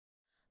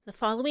The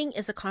following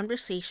is a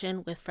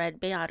conversation with Fred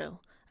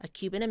Beato, a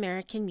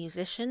Cuban-American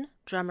musician,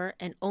 drummer,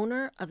 and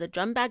owner of the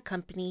drum bag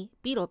company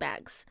Beato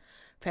Bags.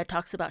 Fred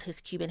talks about his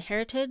Cuban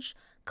heritage,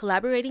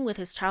 collaborating with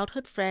his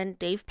childhood friend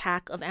Dave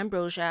Pack of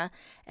Ambrosia,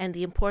 and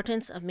the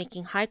importance of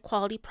making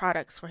high-quality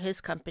products for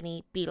his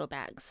company Beato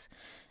Bags.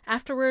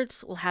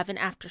 Afterwards, we'll have an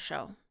after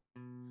show.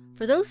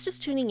 For those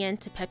just tuning in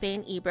to Pepe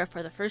and Ibra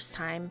for the first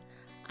time,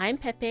 I'm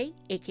Pepe,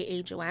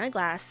 aka Joanna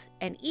Glass,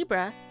 and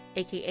Ibra,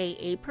 aka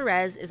Abe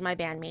Perez, is my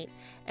bandmate,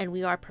 and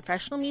we are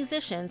professional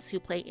musicians who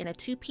play in a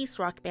two-piece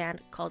rock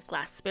band called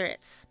Glass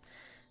Spirits.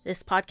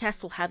 This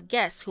podcast will have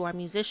guests who are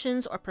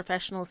musicians or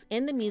professionals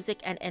in the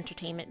music and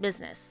entertainment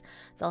business.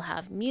 They'll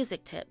have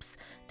music tips,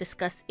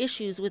 discuss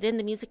issues within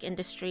the music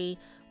industry,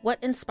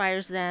 what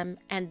inspires them,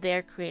 and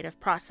their creative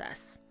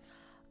process.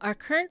 Our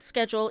current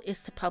schedule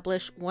is to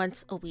publish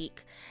once a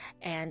week,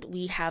 and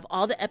we have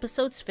all the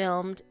episodes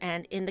filmed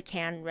and in the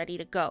can ready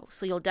to go.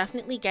 So you'll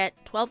definitely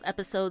get 12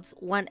 episodes,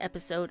 one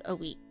episode a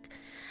week.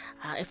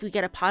 If we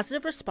get a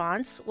positive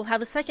response, we'll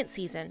have a second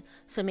season,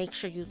 so make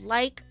sure you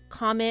like,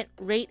 comment,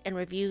 rate, and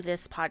review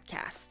this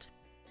podcast.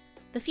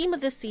 The theme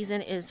of this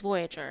season is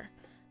Voyager.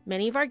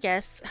 Many of our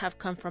guests have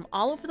come from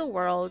all over the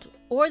world,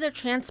 or they're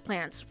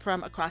transplants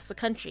from across the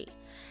country.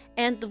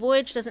 And the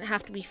voyage doesn't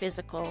have to be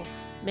physical.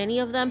 Many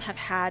of them have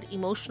had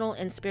emotional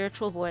and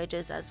spiritual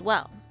voyages as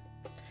well.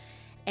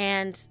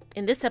 And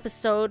in this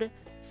episode,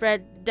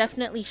 Fred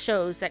definitely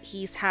shows that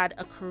he's had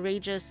a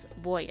courageous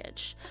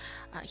voyage.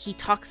 He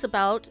talks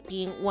about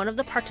being one of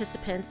the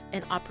participants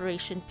in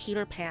Operation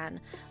Peter Pan,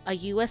 a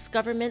U.S.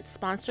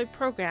 government-sponsored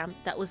program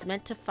that was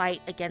meant to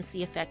fight against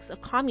the effects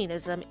of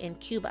communism in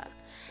Cuba,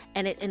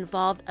 and it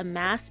involved a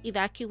mass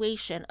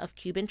evacuation of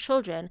Cuban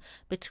children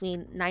between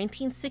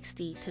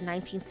 1960 to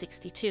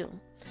 1962.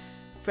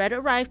 Fred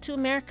arrived to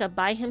America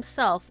by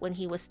himself when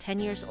he was 10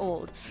 years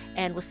old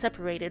and was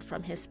separated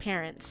from his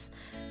parents.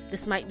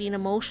 This might be an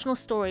emotional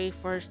story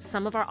for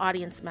some of our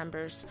audience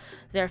members.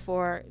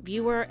 Therefore,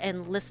 viewer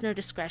and listener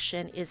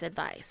discretion is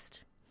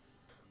advised.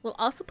 We'll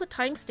also put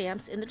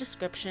timestamps in the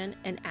description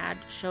and add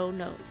show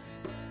notes.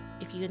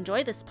 If you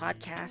enjoy this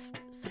podcast,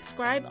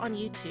 subscribe on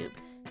YouTube,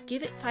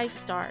 give it 5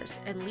 stars,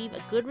 and leave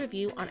a good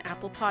review on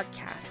Apple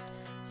Podcast.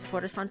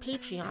 Support us on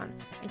Patreon,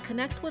 and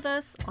connect with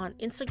us on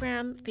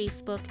Instagram,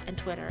 Facebook, and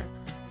Twitter,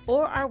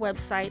 or our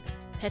website,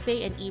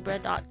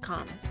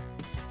 pepeandibra.com.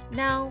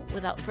 Now,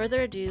 without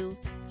further ado,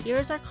 here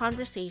is our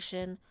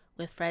conversation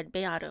with Fred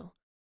Beato.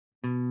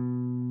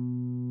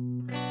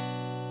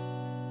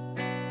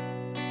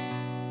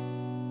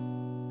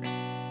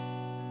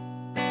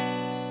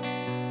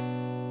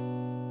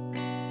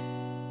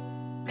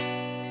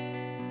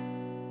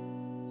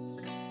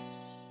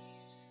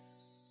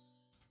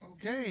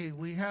 Okay,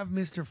 we have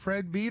Mr.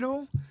 Fred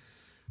Beato,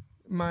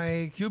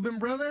 my Cuban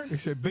brother.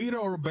 Is it Beato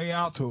or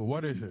Beato?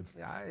 What is it?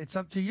 It's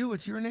up to you.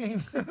 It's your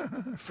name.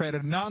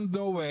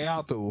 Fernando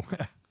Beato.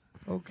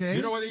 Okay.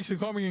 You know what they used to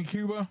call me in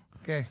Cuba?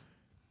 Okay.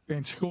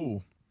 In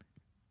school.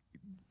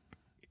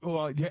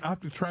 Well, I have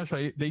to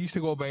translate. They used to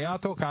go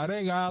Beato,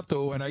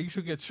 Caregato, and I used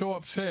to get so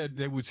upset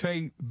they would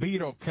say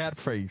Beato,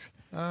 catface,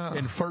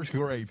 in first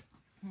grade.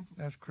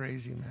 That's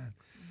crazy, man.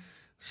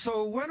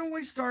 So why don't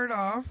we start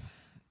off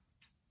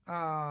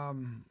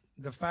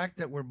the fact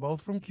that we're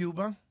both from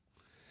Cuba.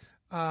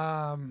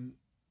 I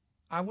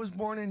was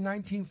born in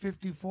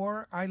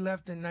 1954. I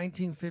left in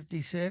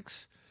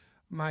 1956.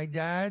 My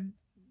dad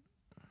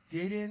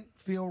didn't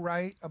feel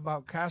right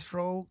about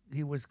Castro.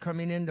 He was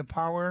coming into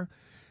power.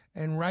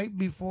 And right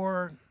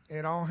before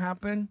it all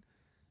happened,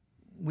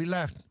 we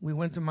left. We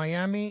went to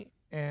Miami,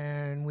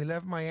 and we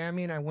left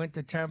Miami, and I went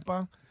to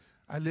Tampa.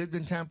 I lived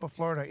in Tampa,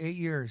 Florida, 8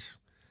 years.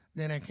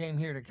 Then I came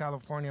here to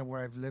California,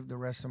 where I've lived the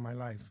rest of my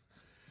life.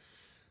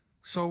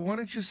 So why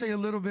don't you say a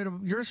little bit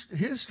of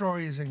his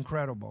story is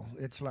incredible.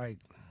 It's like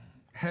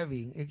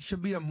heavy. It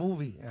should be a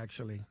movie,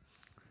 actually.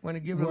 Want to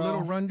give a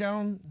little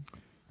rundown?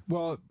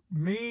 Well,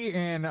 me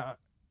and, I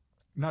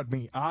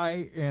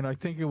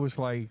think it was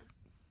like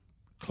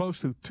close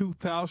to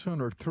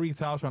 2,000 or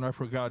 3,000, I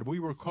forgot. We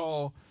were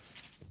called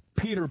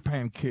Peter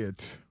Pan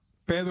kids,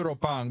 Pedro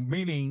Pan,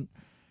 meaning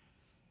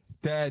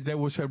that there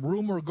was a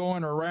rumor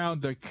going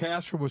around that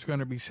Castro was going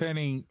to be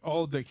sending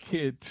all the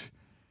kids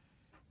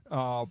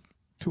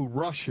to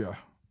Russia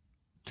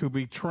to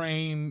be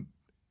trained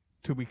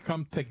to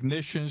become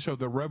technicians of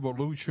the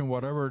revolution,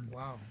 whatever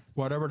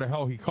the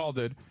hell he called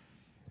it.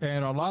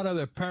 And a lot of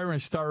the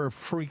parents started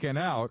freaking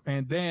out.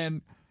 And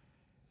then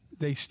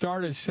they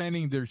started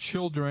sending their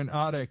children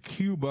out of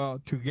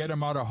Cuba to get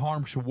them out of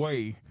harm's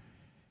way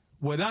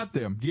without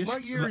them.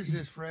 What year is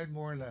this, Fred,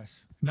 more or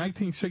less?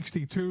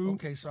 1962.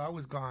 Okay, so I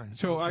was gone.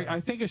 So okay. I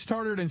think it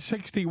started in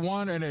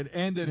 61 and it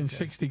ended in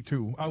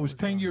 62. I was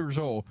 10 years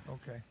old.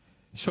 Okay.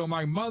 So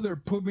my mother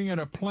put me in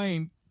a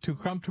plane to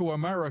come to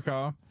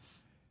America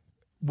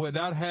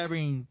without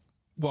having,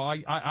 well,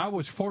 I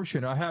was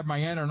fortunate. I had my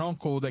aunt and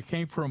uncle that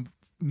came from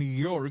New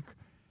York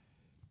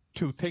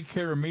to take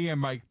care of me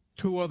and my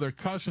 2 other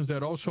cousins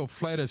that also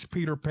fled as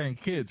Peter Pan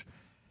kids.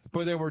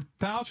 But there were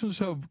thousands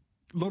of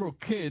little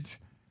kids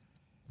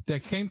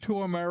that came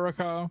to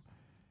America.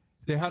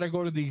 They had to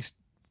go to these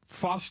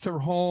foster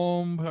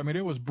homes. I mean,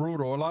 it was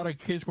brutal. A lot of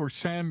kids were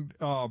sent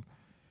all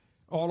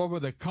over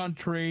the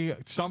country.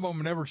 Some of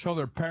them never saw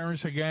their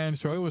parents again,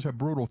 so it was a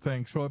brutal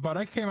thing. So, but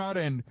I came out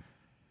in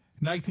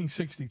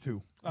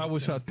 1962. I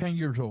was 10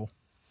 years old.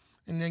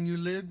 And then you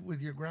lived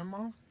with your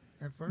grandma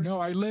at first? No,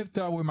 I lived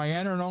with my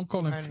aunt and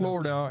uncle in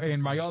Florida,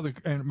 and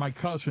my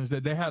cousins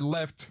that they had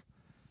left.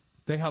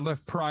 They had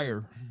left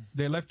prior.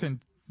 They left in.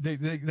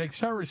 They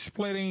started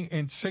splitting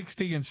in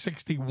 60 and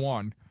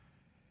 61.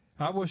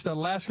 I was the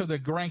last of the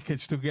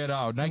grandkids to get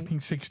out,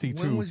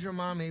 1962. When was your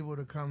mom able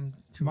to come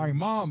to? My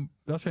mom,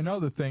 that's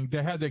another thing.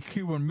 They had the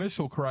Cuban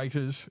Missile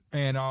Crisis,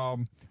 and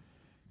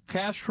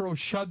Castro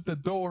shut the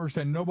doors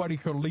and nobody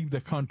could leave the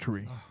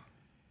country.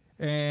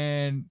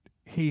 And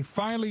he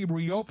finally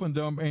reopened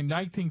them in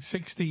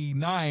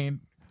 1969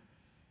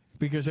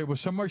 because there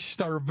was so much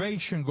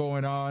starvation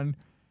going on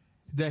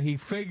that he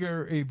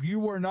figured if you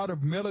were not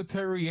of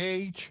military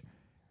age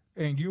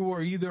and you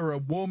were either a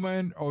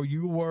woman or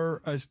you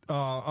were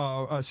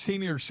a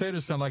senior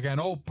citizen, like an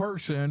old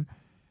person,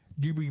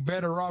 you'd be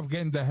better off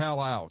getting the hell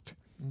out.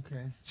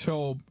 Okay.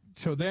 So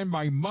then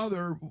my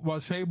mother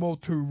was able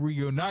to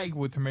reunite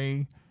with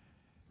me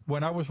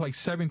when I was like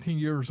 17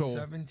 years old.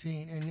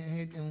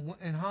 17.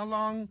 And how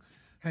long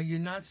have you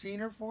not seen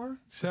her for?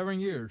 7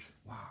 years.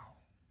 Wow.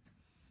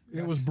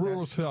 It was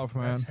brutal stuff,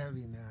 man. That's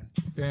heavy,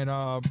 man.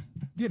 And,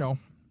 you know,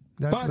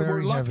 That's but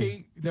very we're lucky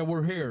heavy. that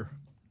we're here.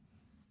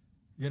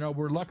 You know,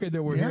 we're lucky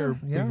that we're here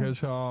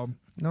because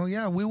No,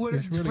 yeah, we would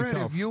have, it's really Fred,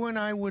 tough. if you and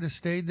I would have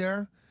stayed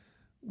there,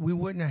 we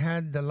wouldn't have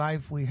had the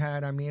life we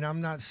had. I mean,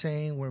 I'm not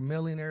saying we're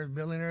millionaires,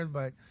 billionaires,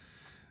 but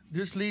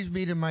this leads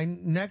me to my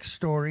next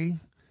story.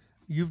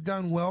 You've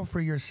done well for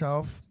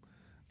yourself,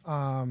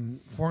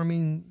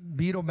 forming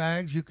Beetle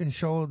Bags. You can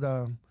show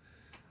the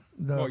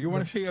oh, you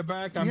want to see a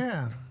bag?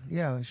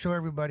 Yeah. Show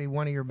everybody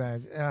one of your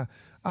bags.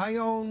 I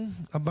own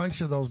a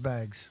bunch of those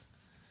bags.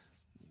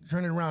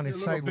 Turn it around.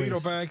 It's sideways.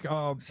 Beetle bag,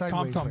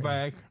 Sideways Tom right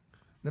bag.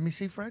 Let me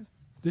see, Fred.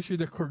 This is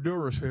the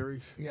Cordura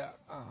series. Yeah.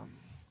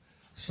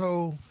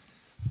 So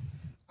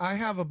I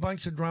have a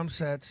bunch of drum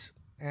sets,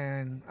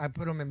 and I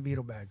put them in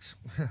Beetle bags.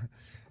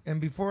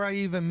 And before I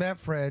even met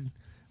Fred,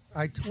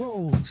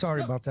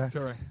 sorry about that.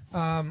 Sorry.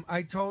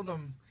 I told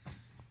him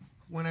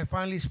when I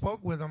finally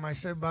spoke with him, I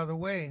said, by the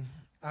way,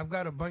 I've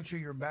got a bunch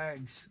of your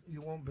bags.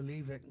 You won't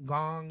believe it.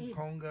 Gong,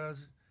 congas,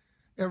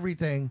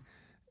 everything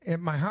at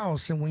my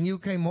house. And when you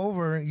came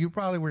over, you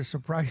probably were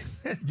surprised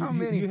at how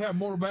many. You have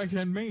more bags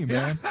than me,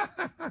 man.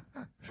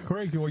 It's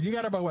crazy. Well, you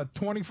got about, what,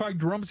 25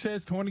 drum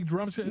sets, 20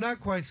 drum sets? Not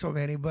quite so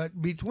many,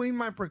 but between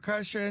my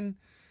percussion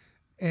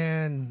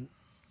and,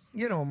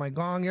 you know, my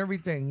gong,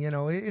 everything, you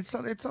know, it's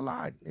a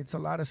lot. It's a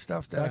lot of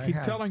stuff that I keep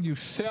have. telling you,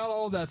 sell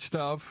all that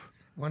stuff.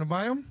 Want to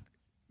buy them?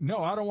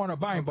 No, I don't want to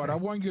buy them, but I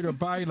want you to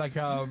buy like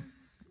a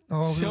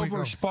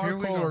silver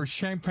sparkle or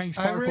champagne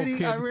sparkle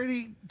kit. I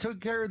already took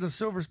care of the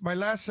silver. My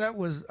last set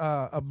was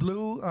a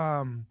blue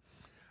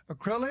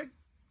acrylic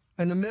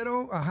in the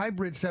middle, a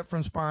hybrid set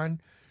from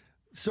Spawn.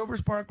 Silver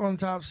sparkle on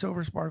top,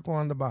 silver sparkle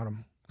on the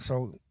bottom.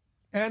 So,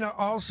 and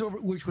all silver,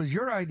 which was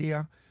your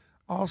idea,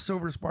 all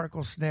silver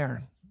sparkle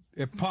snare.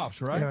 It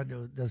pops, right? Yeah,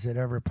 does it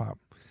ever pop?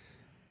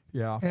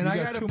 Yeah. And You I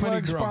got got to too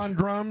many plug Spawn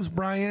drums,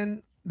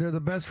 Brian. They're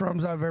the best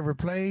drums I've ever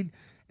played.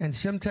 And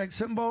Simtech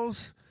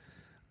cymbals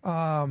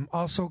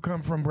also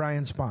come from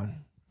Brian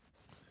Spawn.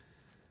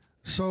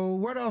 So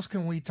what else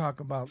can we talk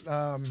about?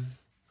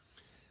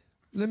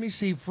 Let me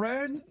see.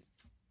 Fred,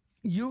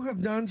 you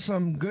have done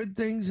some good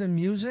things in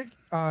music.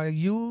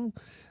 You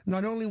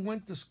not only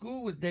went to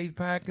school with Dave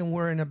Pack and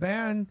were in a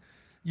band,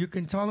 you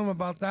can tell them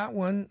about that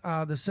one,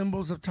 the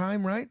Symbols of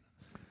Time, right?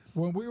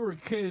 When we were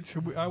kids,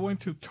 I went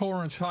to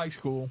Torrance High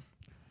School,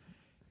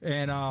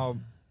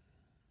 and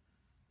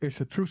it's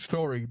a true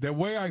story. The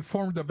way I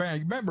formed the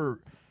band,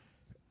 remember,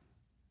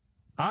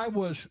 I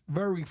was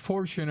very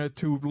fortunate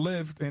to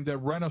live in the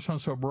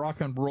renaissance of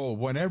rock and roll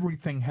when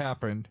everything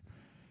happened.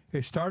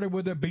 It started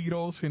with the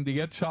Beatles and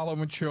the Ed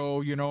Sullivan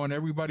Show, you know, and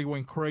everybody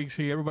went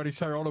crazy. Everybody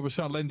started all of a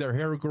sudden letting their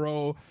hair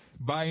grow,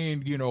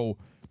 buying, you know,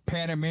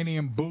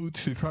 Panamanian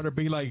boots to try to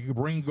be like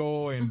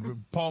Ringo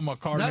and Paul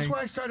McCartney. That's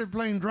why I started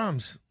playing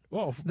drums.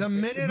 Well, The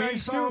minute I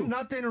saw too. him,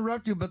 not to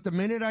interrupt you, but the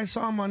minute I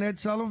saw him on Ed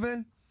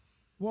Sullivan,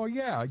 Well,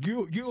 yeah,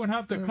 you and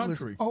half the it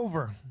country. was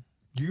over.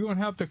 You and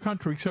half the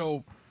country.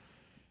 So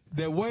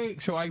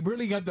I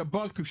really got the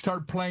bug to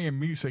start playing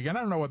music, and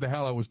I don't know what the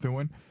hell I was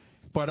doing,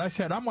 but I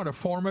said I'm going to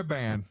form a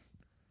band.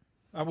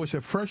 I was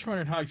a freshman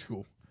in high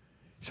school,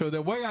 so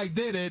the way I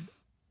did it,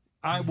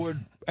 I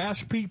would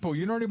ask people,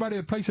 you know anybody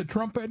that plays a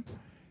trumpet,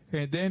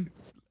 and then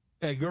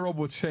a girl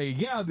would say,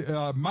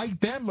 yeah, Mike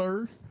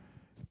Dendler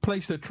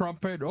plays the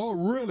trumpet. Oh,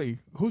 really?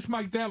 Who's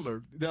Mike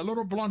Dendler? That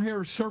little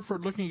blonde-haired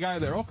surfer-looking guy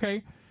there.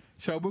 Okay.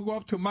 So we go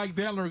up to Mike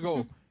Dendler and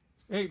go,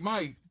 hey,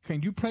 Mike,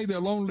 can you play the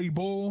Lonely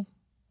Bull?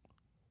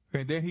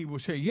 And then he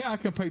would say, yeah, I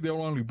can play the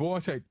Lonely Bull. I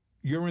said,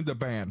 you're in the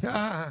band.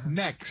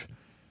 Next.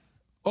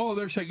 Oh,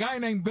 there's a guy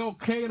named Bill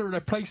Kaler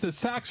that plays the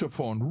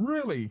saxophone.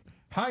 Really?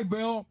 Hi,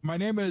 Bill. My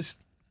name is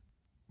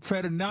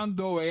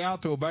Fernando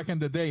Beato back in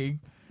the day,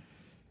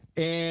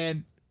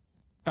 and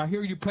I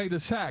hear you play the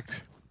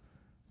sax.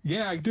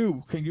 Yeah, I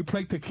do. Can you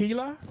play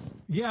tequila?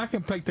 Yeah, I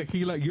can play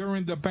tequila. You're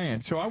in the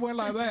band. So I went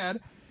like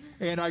that,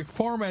 and I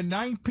formed a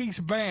 9-piece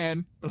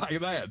band like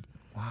that.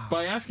 Wow.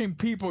 By asking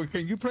people,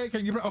 can you play?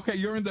 Can you play? Okay,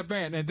 you're in the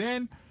band. And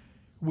then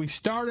we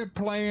started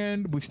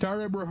playing, we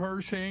started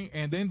rehearsing,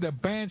 and then the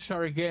band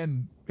started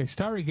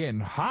getting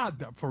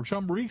hot for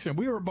some reason.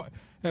 We were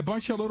a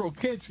bunch of little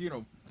kids, you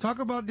know. Talk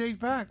about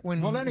Dave Pack.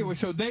 Well, anyway,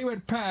 so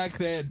David Pack,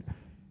 that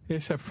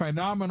is a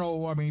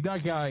phenomenal, I mean,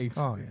 that guy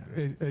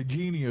is a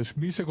genius,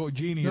 musical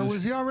genius. Now,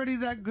 was he already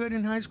that good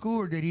in high school,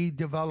 or did he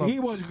develop?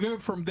 He was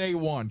good from day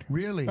one.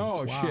 Really?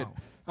 Oh, wow. shit.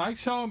 I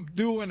saw him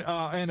doing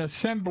an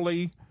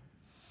assembly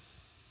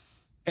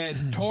at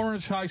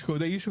Torrance High School.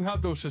 They used to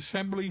have those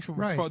assemblies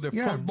for the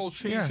football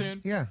season.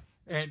 Yeah.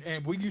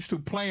 And we used to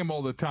play them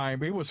all the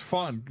time. It was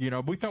fun. You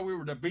know, we thought we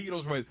were the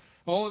Beatles with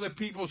all the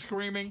people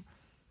screaming.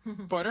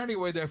 But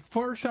anyway, the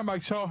first time I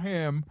saw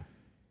him,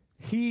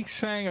 he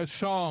sang a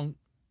song.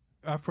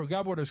 I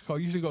forgot what it's called.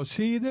 He used to go,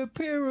 see the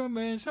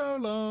pyramids so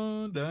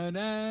long. And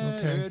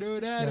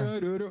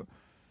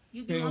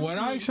when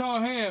I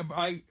saw him,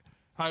 I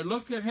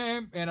looked at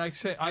him and I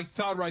said, I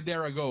thought right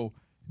there, I go,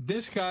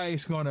 this guy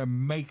is going to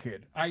make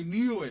it. I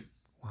knew it.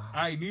 Wow.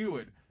 I knew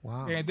it.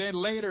 Wow. And then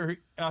later,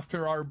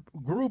 after our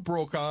group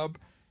broke up,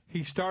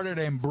 he started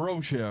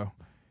Ambrosia.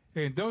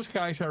 And those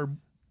guys are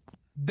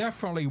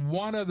definitely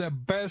one of the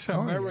best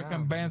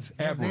American bands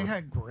ever. They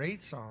had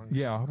great songs.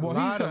 Yeah. Well,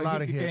 a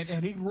lot of hits.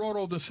 And he wrote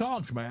all the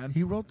songs, man.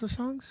 He wrote the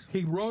songs?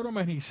 He wrote them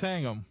and he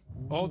sang them.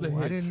 All the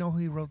hits. I didn't know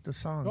he wrote the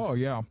songs. Oh,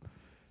 yeah.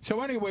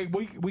 So anyway,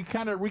 we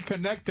kind of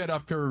reconnected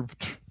after,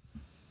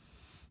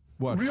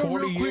 what, 40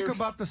 real years? quick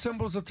about the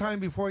Symbols of Time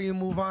before you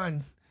move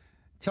on.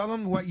 Tell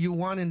them what you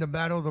won in the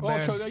Battle of the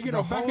Bands. So you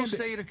know, the whole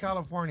state of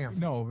California.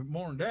 No,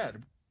 more than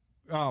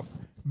that.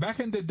 Back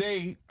in the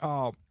day,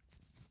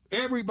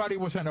 everybody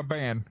was in a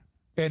band.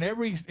 In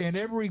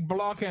every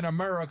block in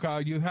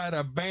America, you had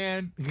a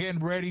band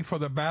getting ready for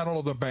the Battle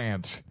of the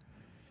Bands.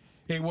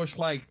 It was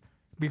like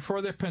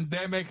before the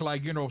pandemic,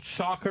 like, you know,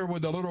 soccer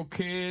with the little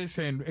kids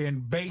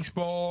and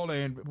baseball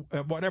and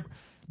whatever.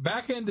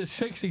 Back in the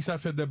 60s,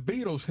 after the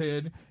Beatles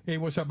hit,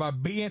 it was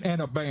about being in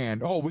a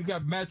band. Oh, we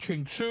got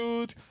matching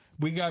suits.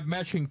 We got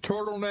matching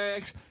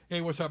turtlenecks.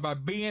 It was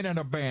about being in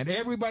a band.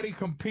 Everybody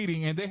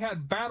competing, and they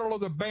had Battle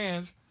of the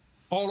Bands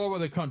all over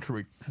the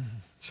country.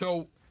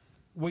 So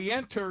we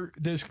entered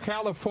this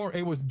California.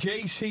 It was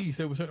JCs.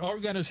 There was an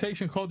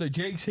organization called the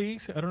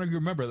JCs. I don't know if you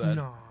remember that.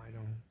 No, I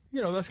don't.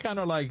 You know, that's kind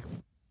of like,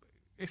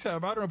 I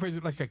don't know if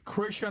it's like a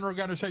Christian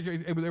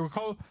organization. They were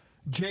called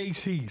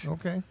JCs.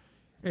 Okay.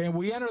 And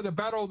we entered the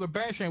Battle of the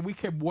Bands, and we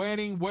kept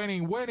winning.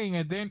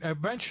 And then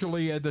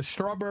eventually at the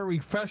Strawberry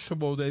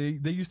Festival they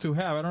used to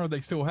have, I don't know if they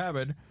still have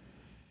it,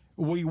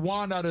 we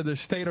won out of the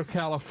state of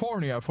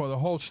California for the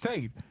whole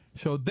state.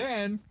 So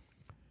then,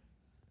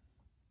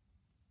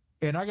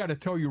 and I got to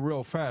tell you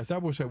real fast,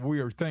 that was a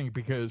weird thing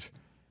because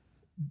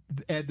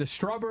at the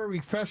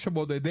Strawberry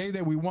Festival, the day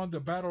that we won the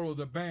Battle of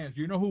the Bands,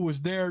 you know who was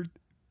there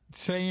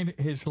saying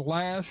his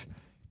last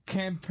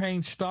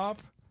campaign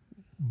stop?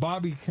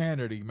 Bobby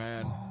Kennedy,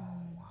 man. Oh.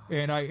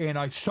 And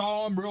I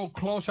saw him real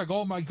close. I go,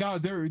 oh my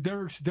God,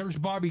 there's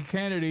Bobby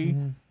Kennedy.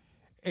 Mm-hmm.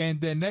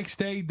 And the next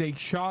day they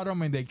shot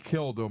him and they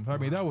killed him. I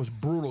mean, that was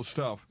brutal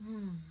stuff.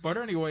 But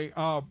anyway,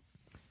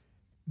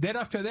 then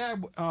after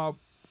that,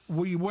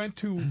 we went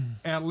to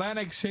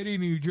Atlantic City,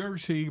 New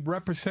Jersey,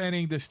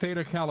 representing the state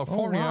of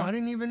California. Oh, wow. I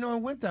didn't even know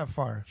it went that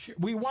far.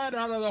 We went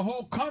out of the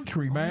whole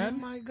country, man.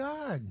 Oh my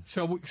God.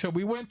 So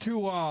we went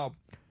to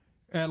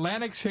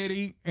Atlantic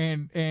City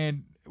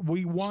and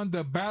we won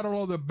the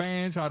Battle of the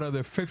Bands out of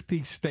the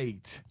 50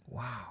 states.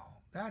 Wow.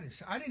 That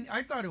is,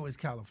 I thought it was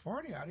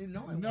California. I didn't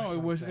know it. No,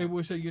 it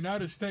was the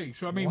United States.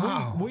 So I mean,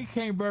 wow. we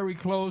came very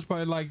close,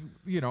 but like,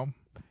 you know,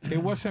 it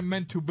wasn't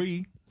meant to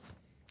be.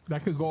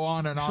 That could go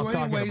on and on. So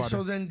anyway,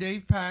 then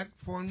Dave Pack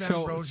formed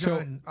Ambrosia,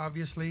 and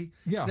obviously,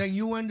 yeah. Then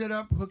you ended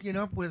up hooking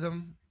up with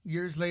him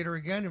years later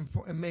again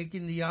and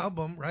making the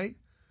album, right?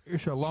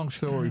 It's a long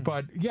story,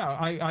 but yeah,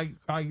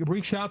 I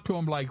reached out to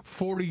him like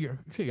 40.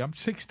 See, I'm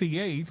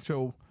 68,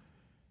 so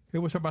it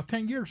was about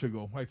 10 years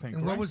ago, I think.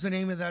 And what was the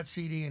name of that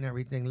CD and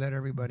everything? Let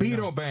everybody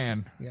know. Beatle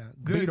Band. Yeah,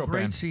 good, Beatle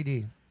great Band.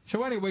 CD.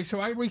 So anyway,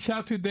 I reached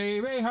out to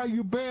Dave. Hey, how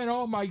you been?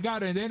 Oh my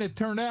God! And then it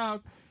turned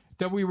out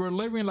that we were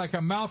living like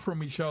a mile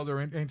from each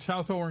other in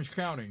South Orange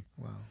County.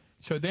 Wow.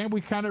 So then we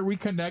kind of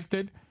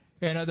reconnected,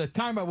 and at the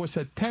time I was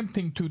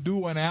attempting to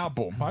do an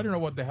album. I don't know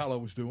what the hell I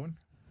was doing.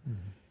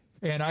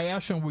 And I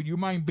asked him, would you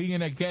mind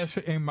being a guest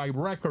in my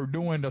record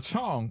doing the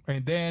song?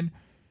 And then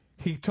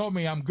he told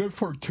me I'm good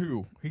for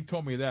 2. He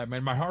told me that,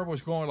 man. My heart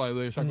was going like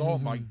this. I go, oh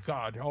my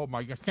God,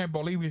 I can't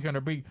believe he's going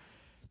to be.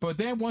 But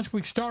then once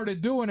we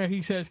started doing it,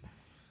 he says,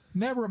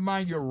 never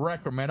mind your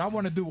record, man. I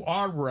want to do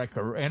our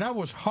record. And I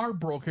was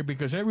heartbroken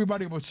because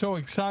everybody was so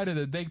excited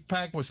that Dave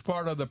Pack was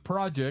part of the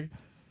project.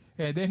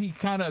 And then he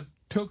kind of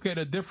took it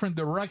a different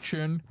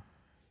direction.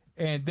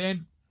 And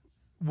then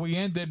we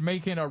ended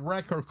making a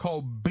record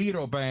called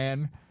Beatle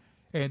Band.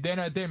 And then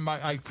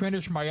I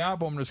finished my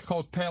album. It's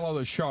called Tale of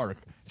the Shark.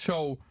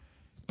 So,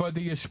 but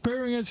the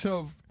experience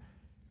of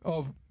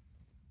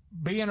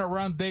being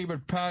around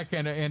David Pack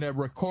in a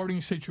recording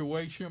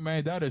situation,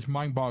 man, that is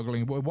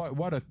mind-boggling.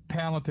 What a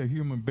talented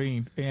human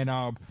being, and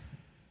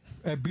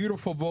a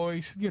beautiful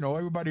voice. You know,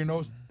 everybody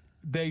knows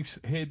Dave's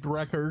hit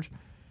records,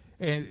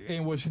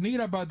 and what's neat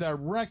about that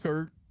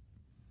record,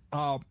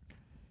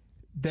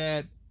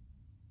 that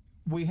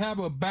we have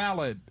a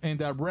ballad in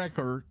that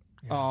record,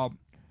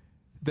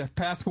 The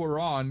Path We're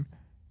On,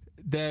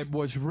 that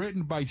was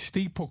written by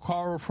Steve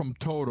Porcaro from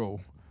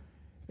Toto,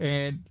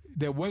 and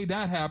the way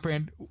that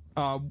happened,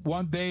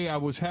 one day I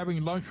was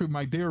having lunch with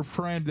my dear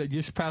friend that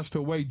just passed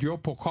away, Joe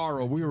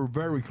Porcaro. We were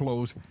very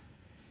close.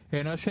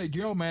 And I said,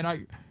 Joe,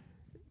 man,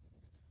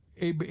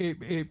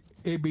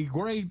 it'd be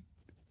great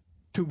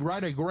to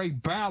write a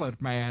great ballad,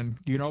 man,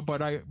 you know,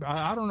 but I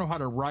don't know how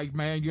to write,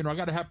 man. You know, I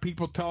got to have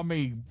people tell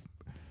me.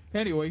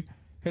 Anyway,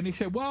 and he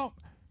said, well,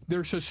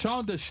 there's a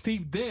song that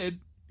Steve did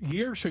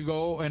years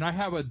ago, and I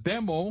have a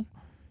demo.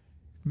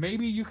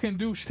 Maybe you can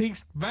do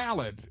Steve's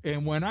ballad.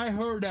 And when I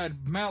heard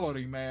that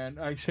melody, man,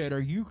 I said, are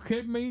you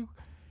kidding me?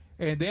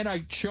 And then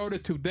I showed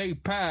it to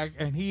Dave Pack,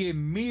 and he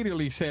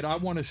immediately said, I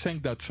want to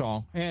sing that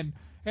song. And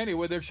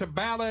anyway, there's a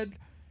ballad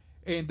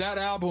in that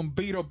album,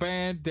 Beatle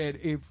Band, that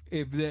if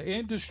the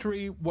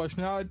industry was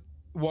not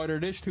what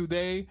it is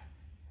today,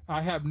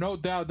 I have no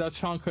doubt that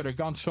song could have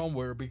gone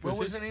somewhere. Because what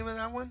was the name of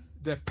that one?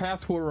 The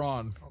Path We're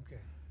On.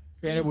 Okay.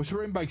 And it was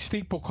written by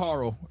Steve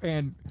Porcaro,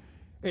 and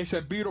it's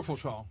a beautiful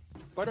song.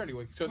 But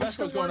anyway, so that's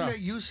what's going on. What's the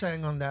one that you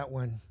sang on that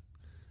one?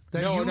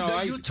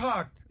 You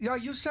talked. Yeah,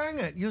 you sang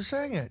it. You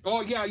sang it.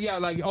 Oh, yeah,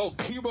 like,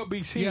 Cuba,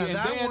 BC. Yeah, and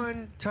that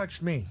one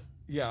touched me.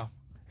 Yeah.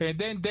 And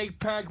then Dave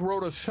Pack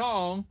wrote a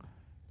song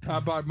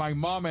about my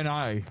mom and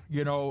I.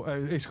 You know,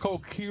 it's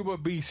called Cuba,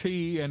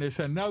 BC, and it's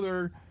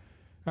another,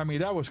 I mean,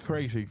 that was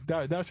crazy.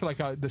 That's like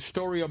the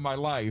story of my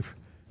life.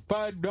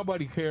 But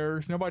nobody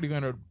cares. Nobody's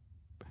going to,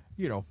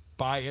 you know,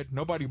 buy it.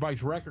 Nobody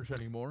buys records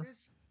anymore.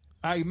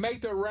 I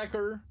made the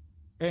record.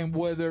 And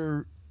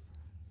whether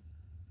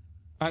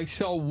I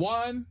sell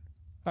one,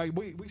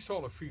 we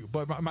sold a few,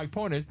 but my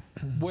point is,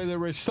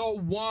 whether it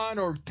sold 1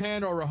 or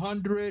 10 or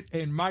 100,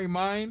 in my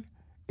mind,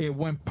 it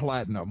went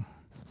platinum.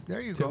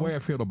 There you That's go. the way I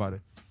feel about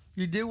it.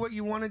 You did what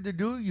you wanted to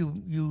do.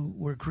 You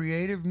were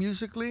creative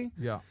musically.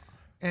 Yeah.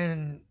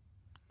 And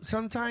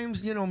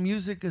sometimes, you know,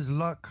 music is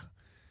luck.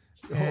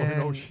 Oh,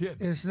 no shit.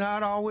 It's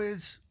not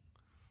always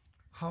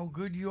how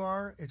good you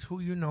are. It's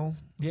who you know.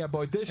 Yeah,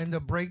 boy. And the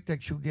break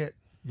that you get.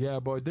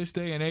 Yeah, boy, this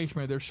day and age,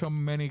 man, there's so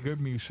many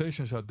good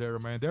musicians out there,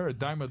 man. They're a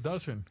dime a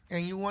dozen.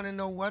 And you want to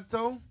know what,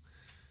 though?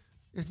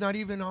 It's not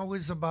even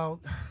always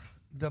about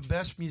the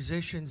best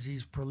musicians,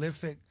 these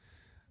prolific,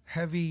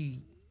 heavy,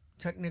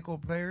 technical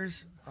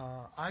players.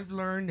 I've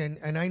learned,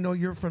 and I know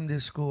you're from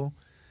this school,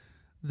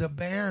 the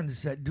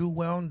bands that do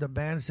well and the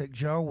bands that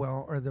gel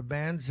well are the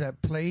bands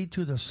that play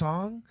to the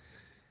song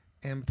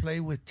and play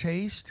with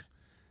taste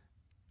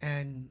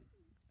and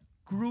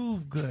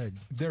groove good.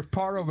 They're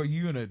part of a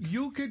unit.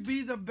 You could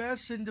be the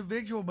best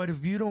individual, but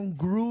if you don't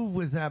groove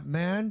with that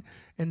band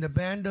and the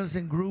band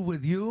doesn't groove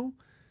with you,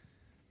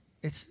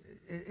 it's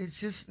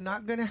just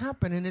not going to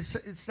happen. And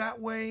it's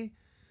that way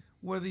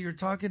whether you're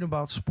talking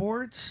about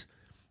sports,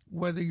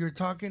 whether you're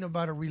talking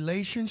about a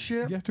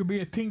relationship. You have to be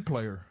a team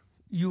player.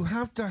 You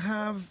have to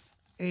have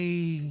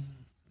a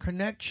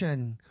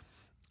connection,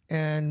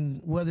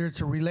 and whether it's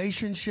a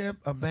relationship,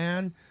 a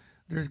band,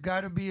 there's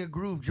got to be a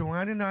groove.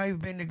 Joanne and I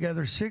have been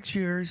together 6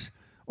 years,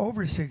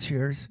 over 6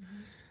 years,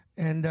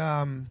 and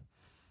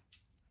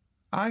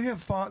I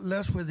have fought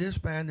less with this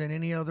band than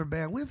any other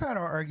band. We've had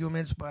our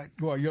arguments, but...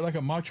 Well, you're like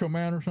a macho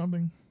man or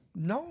something?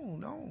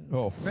 No.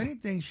 Oh. If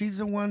anything, she's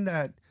the one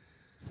that,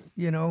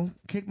 you know,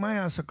 kicked my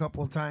ass a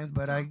couple of times,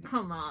 but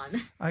Come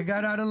on. I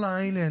got out of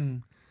line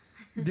and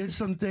did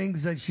some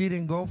things that she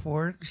didn't go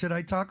for. Should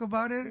I talk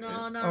about it?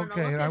 No.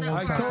 Okay, I won't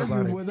I talk told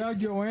about you, it. without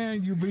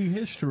Joanne, you'd be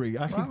history.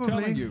 I keep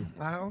telling you.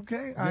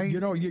 Okay. You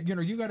know,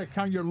 you got to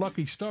count your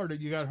lucky star that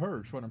you got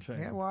her. Is what I'm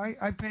saying. Yeah, well,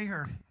 I pay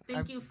her.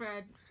 Thank you,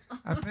 Fred.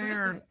 I pay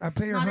her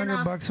Not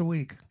enough. $100 a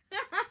week.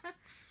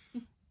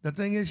 The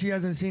thing is, she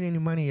hasn't seen any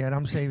money yet.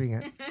 I'm saving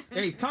it.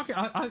 Hey,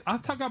 I'll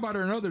talk about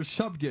another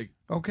subject,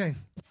 Okay.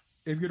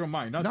 if you don't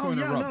mind. Not to No,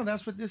 interrupt.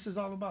 that's what this is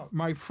all about.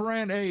 My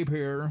friend Abe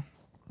here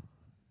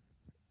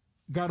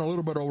got a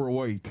little bit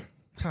overweight,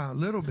 A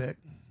little bit,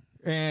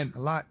 and a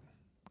lot.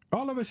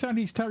 all of a sudden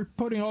he started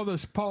putting all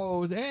this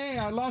pose. Hey,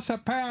 I lost a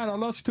pound, I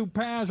lost 2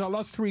 pounds, I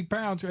lost 3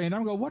 pounds. And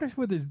I'm going, what is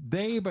with this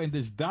Dave and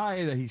this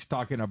diet that he's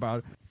talking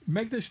about?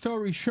 Make the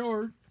story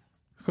short,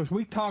 because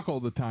we talk all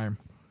the time.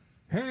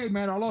 Hey,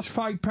 man, I lost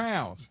 5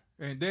 pounds.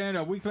 And then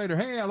a week later,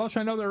 hey, I lost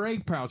another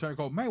 8 pounds. I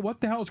go, man,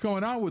 what the hell's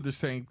going on with this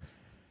thing?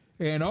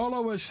 And all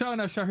of a sudden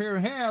I start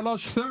hearing, hey, I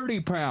lost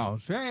 30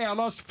 pounds. Hey, I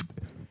lost...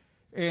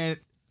 And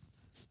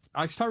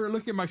I started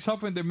looking at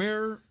myself in the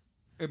mirror,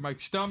 and my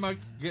stomach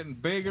getting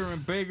bigger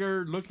and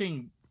bigger,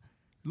 looking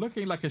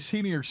like a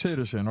senior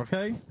citizen,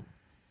 okay?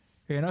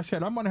 And I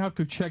said, I'm going to have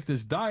to check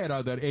this diet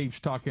out that Abe's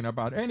talking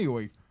about.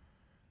 Anyway,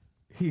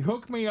 he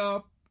hooked me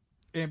up,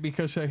 and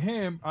because of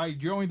him, I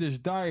joined this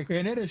diet,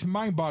 and it is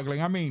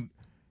mind-boggling. I mean,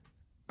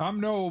 I'm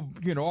no,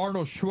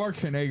 Arnold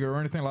Schwarzenegger or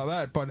anything like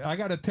that, but I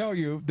got to tell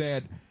you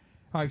that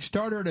I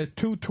started at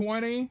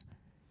 220,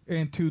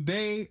 and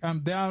today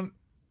I'm down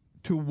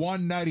to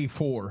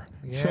 194.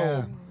 Yeah.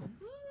 So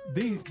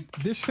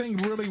this thing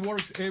really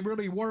works. It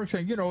really works,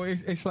 and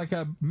it's like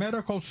a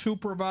medical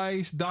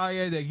supervised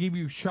diet. They give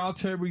you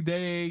shots every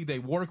day. They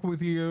work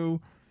with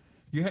you.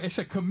 It's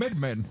a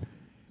commitment.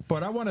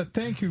 But I want to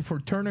thank you for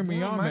turning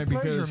me on, my man.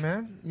 pleasure, Because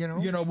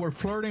man. we're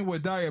flirting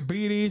with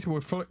diabetes.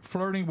 We're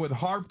flirting with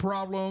heart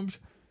problems,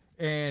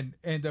 and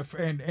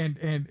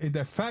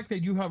the fact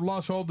that you have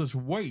lost all this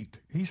weight.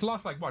 He's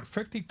lost like what,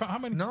 50 pounds? How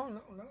many?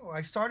 No.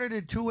 I started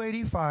at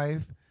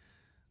 285.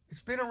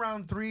 It's been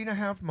around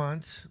 3.5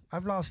 months.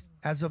 I've lost,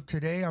 as of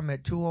today, I'm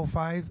at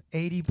 205,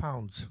 80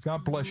 pounds.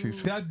 God bless you.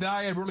 That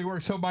diet really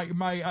works. So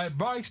my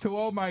advice to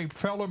all my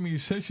fellow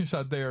musicians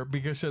out there,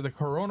 because of the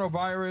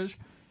coronavirus,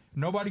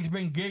 nobody's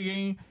been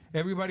gigging.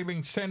 Everybody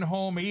been sent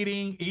home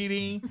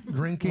eating,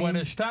 drinking. When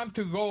it's time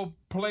to go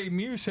play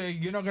music,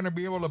 you're not going to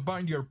be able to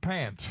button your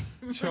pants.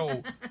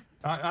 So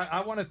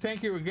I want to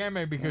thank you again,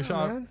 man, because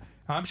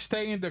I'm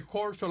staying the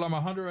course till I'm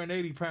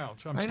 180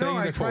 pounds. I know.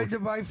 I tried to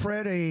buy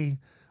Fred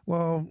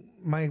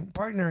my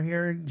partner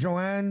here,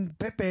 Joanne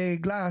Pepe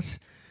Glass,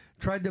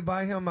 tried to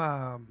buy him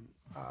a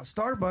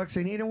Starbucks,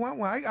 and he didn't want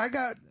one. I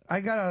got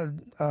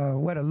a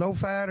low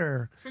fat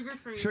or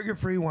sugar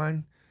free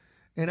one.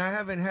 And I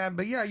haven't had,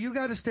 but yeah, you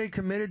got to stay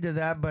committed to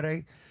that. But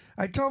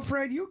I told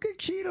Fred, you could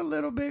cheat a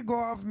little bit, go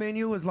off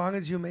menu as long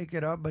as you make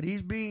it up. But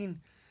he's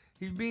being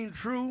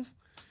true.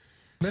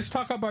 Let's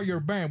talk about your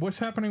band. What's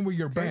happening with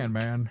your band,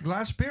 man?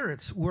 Glass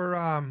Spirits. We're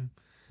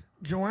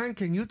Joanne,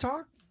 can you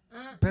talk?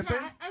 Pepe?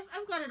 Yeah,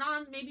 I've got it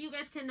on. Maybe you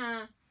guys can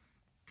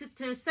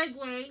to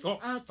segue. Oh,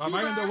 am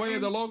I in the way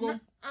of the logo?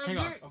 Hang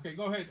on. Okay,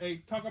 go ahead.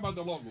 Hey, talk about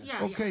the logo.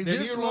 Yeah. Okay, The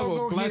this new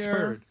logo Glass here.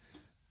 Spirit.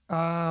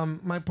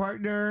 My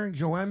partner,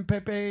 Joanne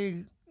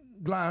Pepe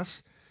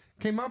Glass,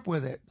 came up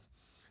with it.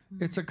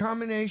 It's a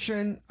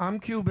combination. I'm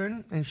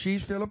Cuban and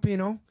she's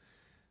Filipino.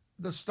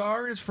 The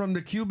star is from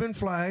the Cuban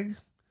flag.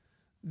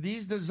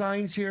 These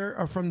designs here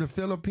are from the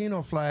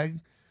Filipino flag.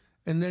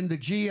 And then the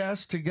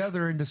GS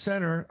together in the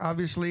center,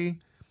 obviously,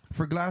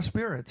 for Glass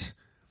Spirits.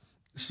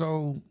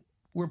 So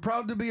we're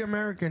proud to be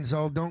Americans,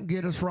 so don't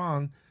get us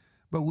wrong.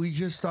 But we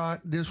just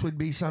thought this would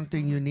be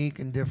something unique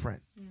and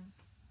different. Yeah.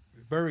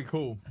 Very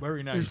cool.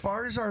 Very nice. As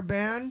far as our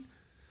band,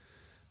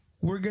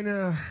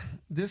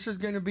 this is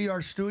going to be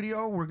our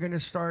studio. We're going to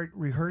start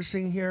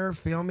rehearsing here,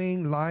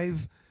 filming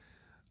live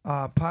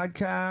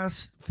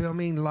podcasts,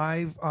 filming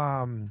live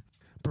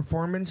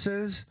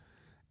performances,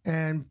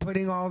 and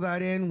putting all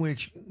that in,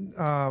 which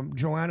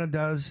Joanna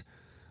does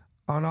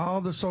on all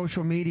the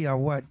social media.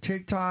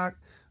 TikTok,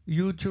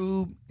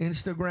 YouTube,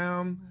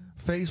 Instagram,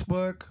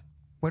 Facebook.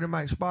 What am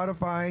I?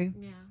 Spotify.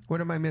 Yeah. What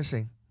am I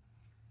missing?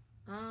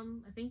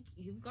 I think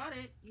you've got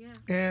it. Yeah.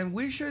 And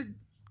we should.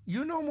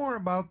 You know more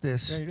about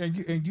this.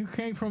 And you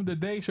came from the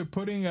days of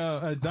putting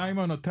a dime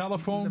on a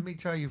telephone. Let me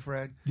tell you,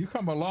 Fred. You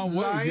come a long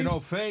way.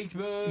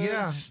 Facebook,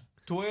 Yeah.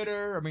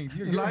 Twitter. I mean,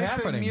 you're Life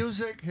happening. and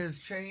music has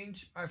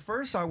changed. At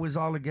first, I was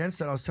all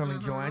against it. I was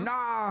telling Joanne,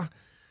 nah,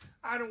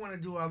 I don't want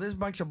to do all this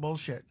bunch of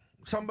bullshit.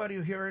 Somebody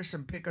will hear us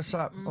and pick us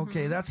up.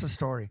 Okay, that's the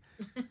story.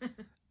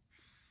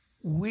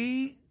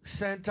 We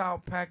sent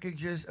out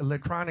packages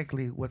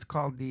electronically, what's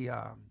called the,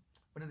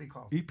 what are they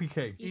called?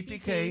 EPK.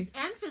 EPK.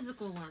 And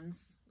physical ones.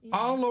 Yeah.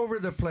 All over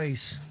the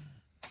place.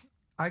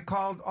 I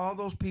called all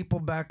those people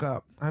back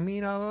up. I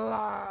mean, a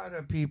lot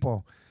of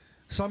people.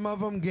 Some of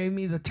them gave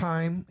me the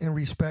time and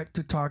respect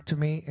to talk to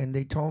me, and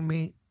they told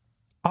me,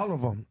 all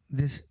of them,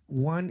 this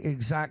one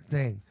exact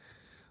thing.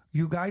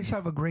 You guys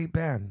have a great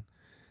band.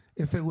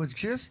 If it was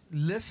just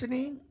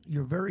listening,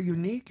 you're very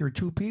unique, you're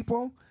two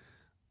people,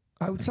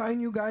 I would sign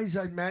you guys,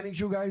 I'd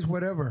manage you guys,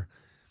 whatever.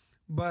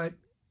 But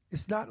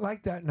it's not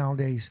like that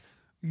nowadays.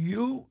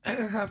 You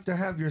have to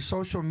have your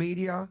social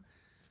media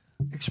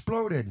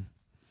exploded.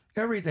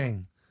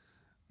 Everything.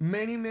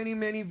 Many, many,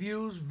 many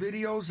views,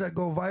 videos that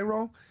go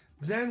viral.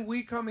 Then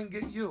we come and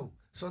get you.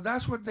 So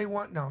that's what they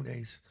want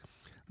nowadays.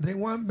 They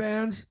want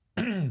bands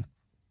that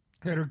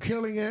are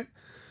killing it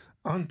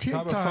on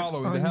TikTok,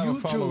 on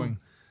YouTube.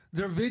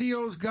 Their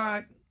videos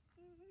got,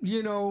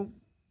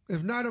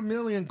 if not 1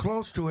 million,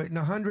 close to it, in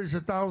the hundreds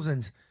of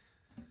thousands.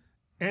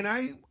 And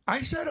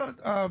I said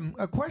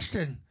a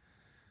question.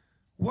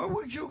 What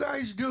would you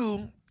guys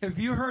do if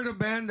you heard a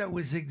band that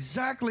was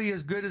exactly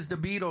as good as the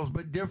Beatles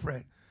but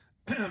different?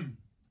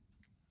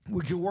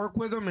 Would you work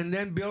with them and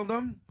then build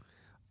them?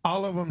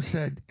 All of them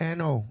said,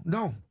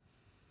 no.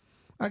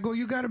 I go,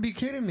 you got to be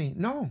kidding me.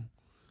 No.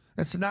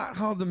 That's not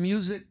how the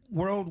music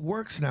world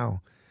works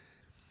now.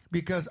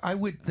 Because I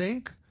would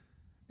think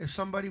if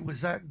somebody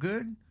was that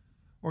good,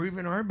 or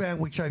even our band,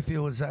 which I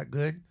feel is that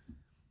good,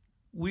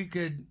 we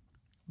could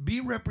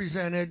be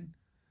represented,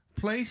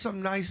 play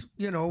some nice,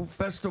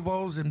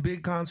 festivals and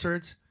big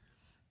concerts,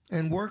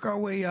 and work our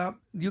way up.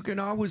 You can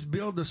always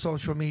build the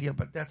social media,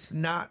 but that's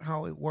not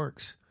how it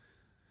works.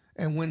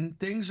 And when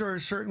things are a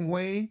certain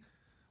way,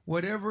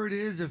 whatever it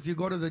is, if you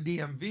go to the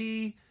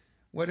DMV,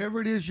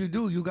 whatever it is you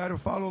do, you got to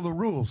follow the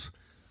rules.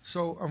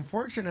 So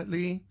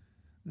unfortunately,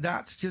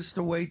 that's just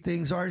the way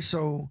things are.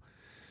 So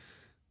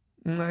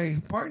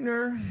my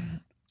partner,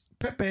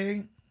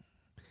 Pepe,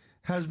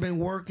 has been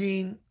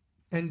working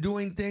and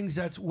doing things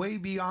that's way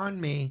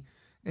beyond me.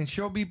 And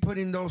she'll be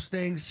putting those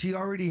things she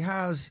already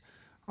has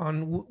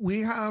on.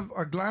 We have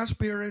our Glass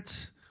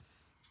Spirits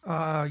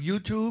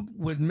YouTube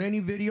with many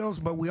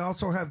videos, but we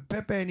also have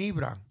Pepe and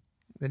Ibra,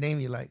 the name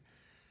you like.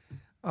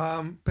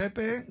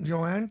 Pepe,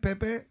 Joanne,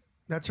 Pepe,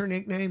 that's her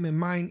nickname, and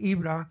mine,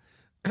 Ibra,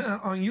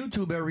 on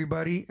YouTube,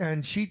 everybody.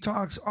 And she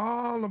talks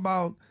all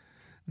about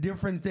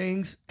different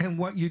things and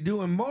what you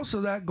do. And most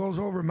of that goes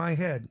over my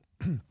head.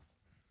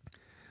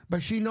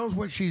 But she knows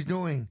what she's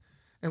doing.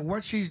 And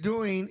what she's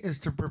doing is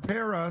to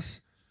prepare us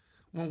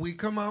when we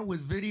come out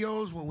with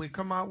videos, when we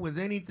come out with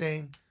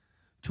anything,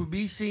 to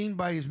be seen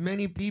by as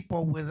many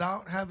people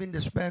without having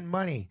to spend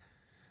money.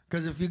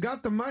 Because if you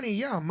got the money,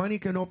 yeah, money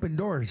can open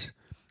doors.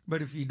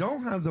 But if you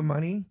don't have the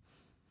money,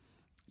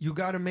 you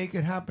got to make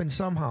it happen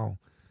somehow.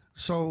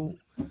 So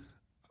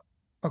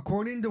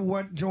according to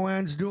what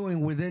Joanne's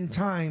doing, within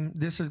time,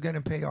 this is going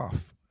to pay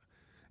off.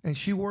 And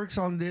she works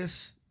on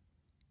this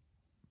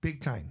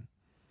big time.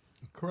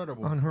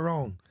 Incredible. On her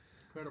own.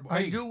 Incredible.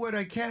 I do what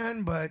I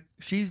can, but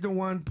she's the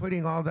one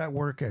putting all that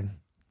work in.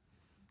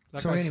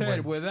 Like So I anyway.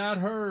 said, without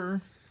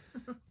her,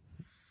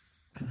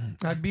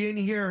 I'd be in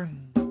here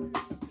by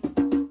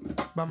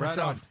right on.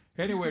 myself.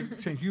 Anyway,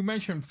 since you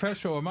mentioned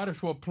Fesso, I might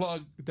as well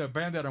plug the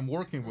band that I'm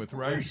working with,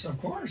 right? Yes, of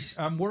course.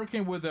 I'm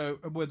working with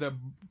a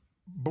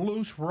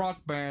blues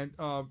rock band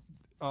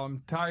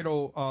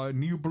titled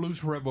New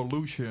Blues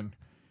Revolution,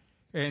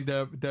 and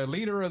the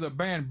leader of the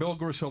band, Bill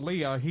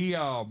Grisalia,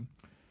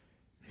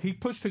 he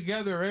puts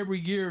together every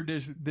year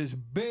this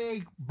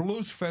big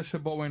blues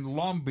festival in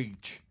Long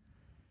Beach,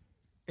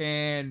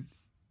 and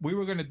we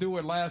were going to do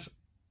it last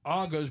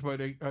August,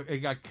 but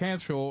it got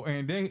canceled,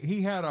 and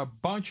he had a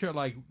bunch of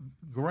like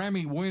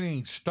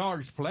Grammy-winning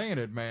stars playing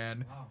it,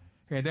 man. Wow.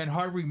 And then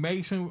Harvey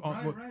Mason. Right, I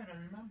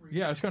remember.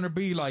 Yeah, it's going to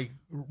be like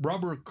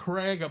Robert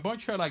Craig, a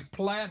bunch of like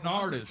platinum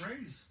artists.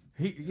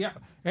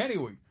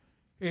 Anyway,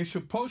 it's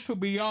supposed to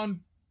be on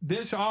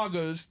this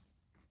August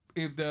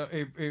if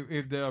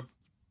the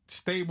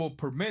stable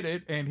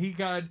permitted, and he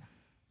got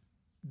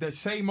the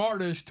same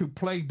artist to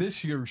play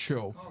this year's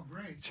show. Oh,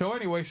 great. So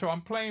anyway,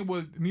 I'm playing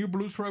with New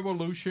Blues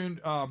Revolution.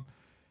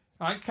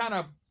 I kind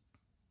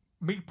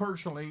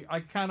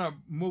of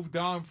moved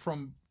on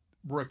from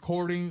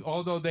recording,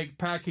 although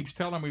Pat keeps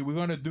telling me we're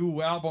going to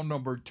do album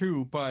number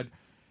 2, but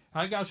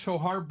I got so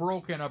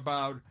heartbroken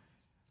about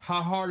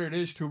how hard it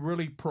is to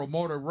really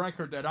promote a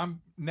record that I'm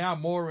now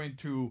more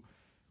into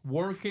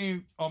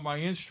working on my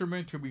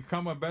instrument to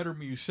become a better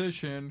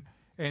musician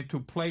and to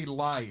play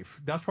live.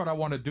 That's what I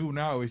want to do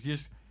now, is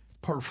just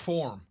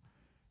perform.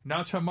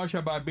 Not so much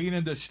about being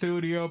in the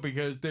studio,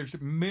 because there's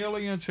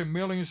millions and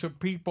millions of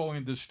people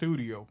in the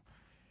studio.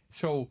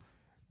 So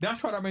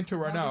that's what I'm into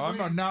right now. I'm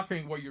not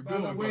knocking what you're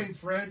doing. By the way,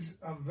 Fred's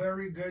a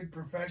very good,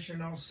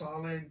 professional,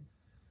 solid,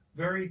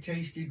 very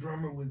tasty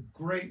drummer with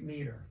great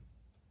meter.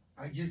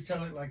 I just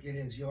tell it like it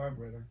is. You are,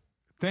 brother.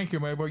 Thank you,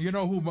 man. But you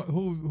know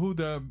who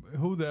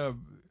the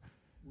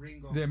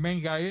Ringo. The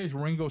main guy is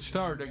Ringo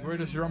Starr, the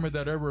greatest drummer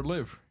that ever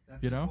lived.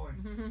 That's You the know,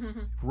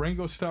 boy.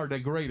 Ringo Starr, the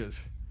greatest,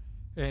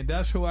 and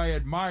that's who I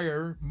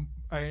admire.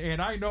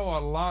 And I know a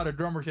lot of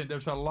drummers, and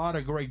there's a lot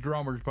of great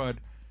drummers, but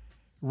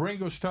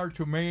Ringo Starr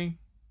to me,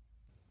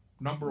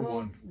 number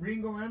one.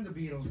 Ringo and the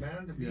Beatles,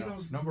 man. The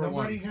Beatles. number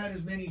nobody one. had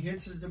as many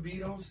hits as the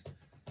Beatles,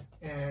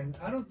 and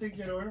I don't think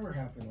it'll ever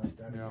happen like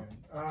that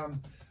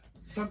again.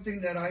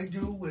 Something that I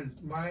do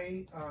with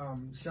my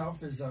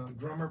self as a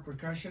drummer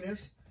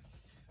percussionist.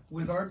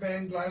 With our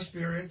band Glass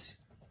Spirits,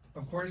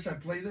 of course, I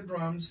play the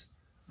drums,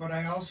 but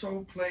I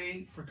also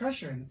play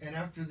percussion. And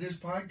after this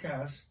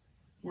podcast,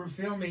 we're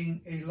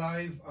filming a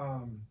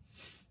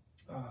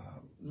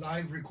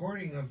live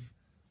recording of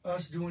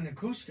us doing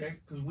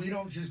acoustic, because we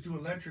don't just do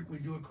electric, we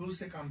do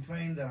acoustic. I'm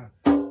playing the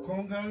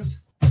congas.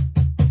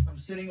 I'm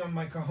sitting on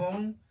my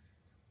cajon,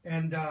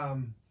 and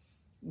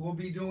we'll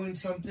be doing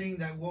something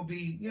that we'll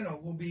be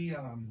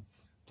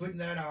putting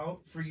that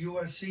out for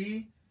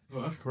USC.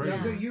 Well, that's great.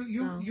 Yeah,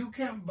 you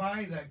can't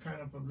buy that kind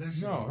of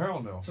publicity. No,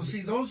 hell no. So see,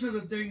 those are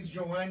the things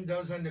Joanne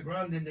does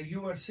underground. In the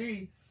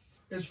USC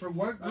is for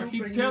what group? I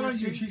keep in telling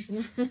USC? you, she's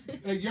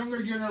a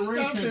younger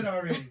generation. Stop it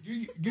already.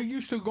 You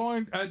used to go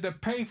in at the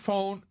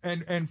payphone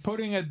and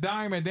putting a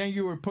dime, and then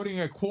you were putting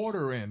a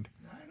quarter in.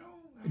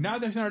 Now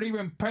there's not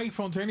even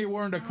payphones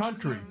anywhere in the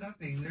country.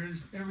 Nothing.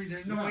 There's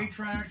no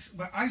 8-tracks,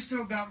 but I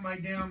still got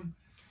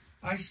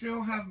I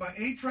still have my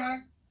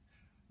 8-track.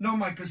 No,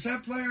 my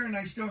cassette player, and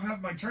I still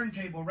have my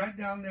turntable right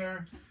down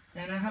there,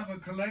 and I have a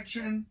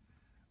collection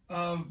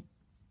of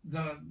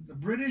the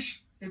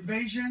British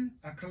invasion,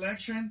 a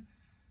collection,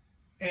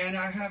 and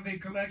I have a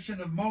collection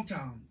of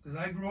Motown, because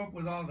I grew up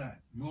with all that.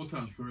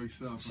 Motown's great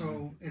stuff.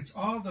 So it's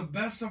all the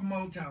best of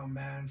Motown,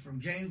 man, from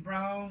James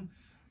Brown,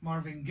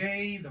 Marvin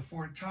Gaye, the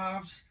Four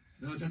Tops,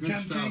 That's the good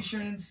stuff.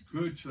 Temptations,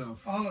 Good stuff.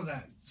 all of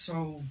that.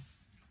 So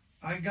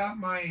I got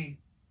my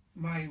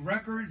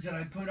records that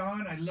I put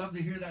on. I love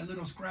to hear that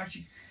little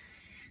scratchy,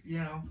 you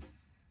know.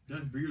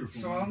 That's beautiful.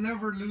 So man. I'll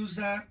never lose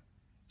that.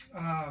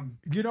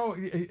 You know,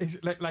 it's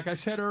like I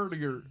said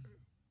earlier,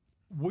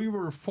 we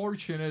were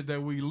fortunate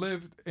that we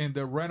lived in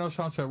the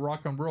Renaissance of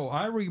rock and roll.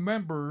 I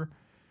remember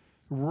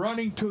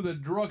running to the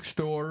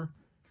drugstore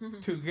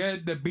to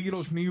get the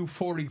Beatles' new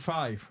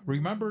 45.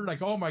 Remember,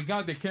 like, oh my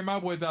God, they came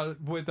out with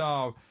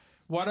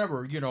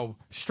whatever, you know,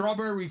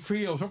 Strawberry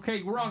Fields.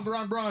 Okay, run.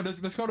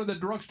 Let's go to the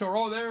drugstore.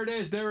 Oh, there it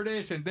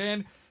is. And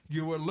then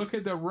you would look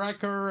at the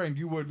record, and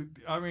you would,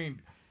 I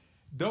mean,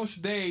 those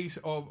days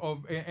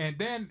and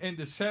then in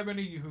the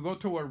 70s, you could go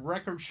to a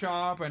record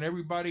shop and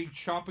everybody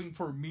shopping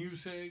for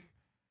music.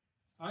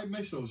 I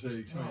miss those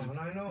days, man. Oh, and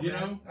I know, you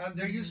man. know?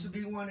 There used to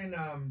be one in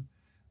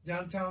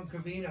downtown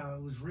Covina.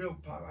 It was real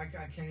pop. I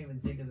can't even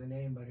think of the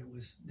name, but it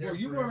was there. Well,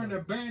 you forever. were in a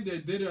band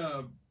that did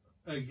a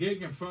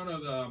gig in front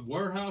of the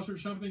warehouse or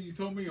something, you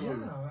told me? Or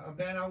Yeah, a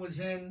band I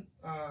was in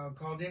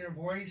called Inner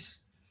Voice.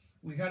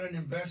 We had an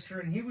investor,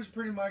 and he was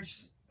pretty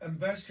much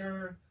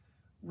investor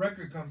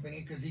record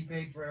company because he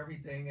paid for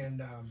everything.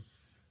 And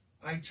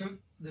I took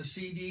the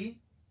CD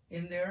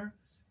in there.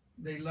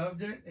 They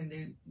loved it,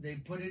 and they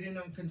put it in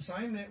on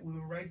consignment. We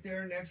were right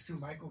there next to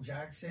Michael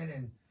Jackson,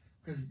 and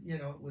because, you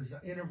know, it was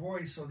Inner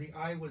Voice, so the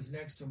I was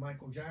next to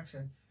Michael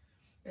Jackson.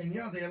 And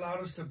yeah, they allowed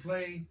us to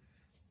play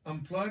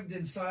unplugged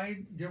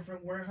inside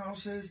different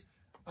warehouses,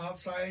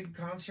 outside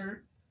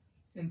concert,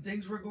 and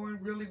things were going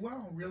really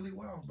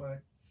well.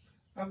 But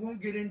I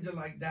won't get into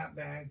like that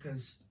band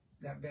because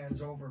that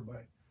band's over.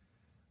 But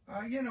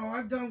you know,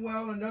 I've done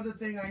well. Another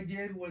thing I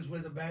did was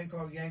with a band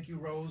called Yankee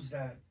Rose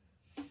that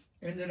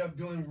ended up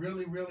doing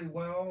really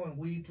well, and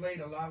we played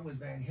a lot with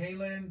Van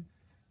Halen.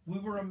 We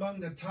were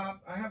among the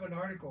top, I have an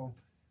article,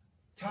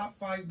 top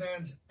 5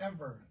 bands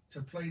ever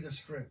to play the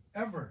Strip,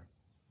 ever.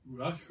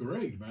 That's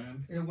great,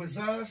 man. It was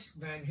us,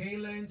 Van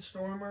Halen,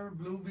 Stormer,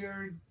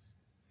 Bluebeard,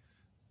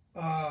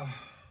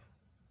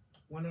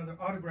 one other,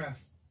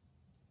 Autograph.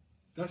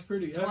 That's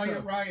pretty.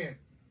 Quiet Riot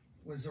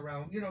was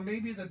around, you know,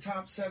 maybe the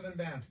top 7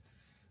 band.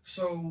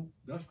 So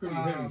That's pretty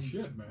heavy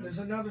shit, man. there's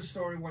another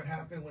story what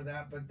happened with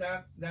that, but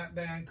that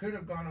band could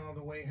have gone all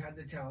the way, had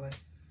the talent.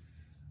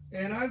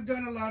 And I've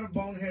done a lot of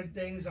bonehead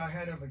things. I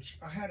had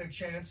a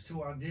chance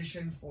to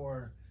audition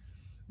for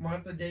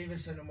Martha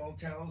Davis and the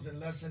Motels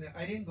in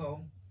I didn't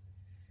go.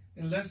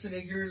 In less than a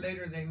year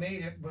later, they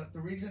made it. But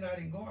the reason I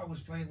didn't go, I was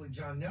playing with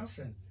John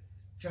Nelson.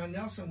 John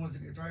Nelson was the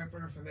guitar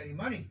player from Eddie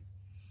Money.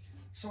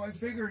 So I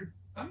figured,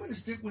 I'm going to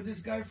stick with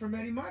this guy from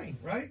Eddie Money,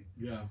 right?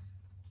 Yeah.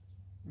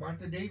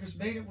 Martha Davis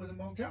made it with the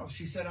Motels.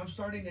 She said, I'm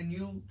starting a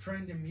new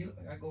trend in music.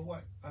 I go,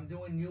 what? I'm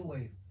doing new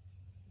wave.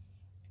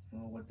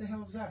 Well, what the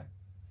hell is that?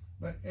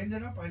 But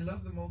ended up, I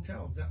love the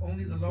Motels.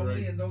 Only the Lonely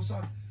Right. and those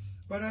songs.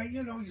 But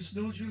you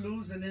snooze, you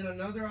lose. And then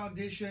another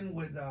audition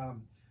with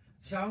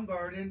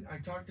Soundgarden. I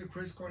talked to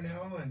Chris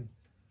Cornell, and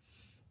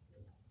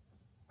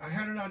I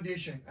had an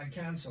audition. I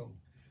canceled.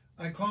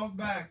 I called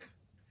back,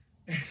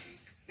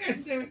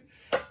 and then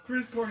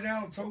Chris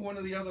Cornell told one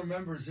of the other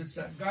members, it's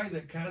that guy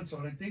that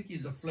canceled. I think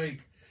he's a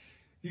flake.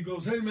 He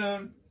goes, hey,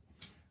 man,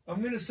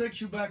 I'm going to set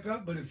you back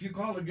up, but if you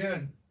call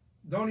again,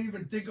 don't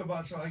even think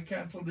about it. So I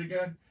canceled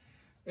again.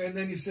 And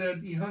then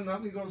he hung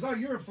up. He goes, oh,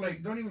 you're a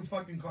flake. Don't even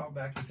fucking call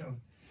back. He told me.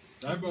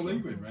 I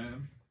believe it,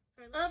 man.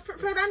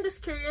 Fred, I'm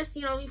just curious.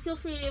 You know, you feel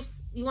free if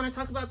you want to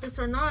talk about this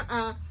or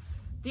not.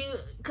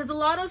 Because a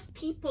lot of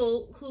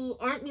people who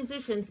aren't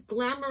musicians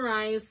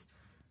glamorize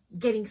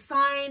getting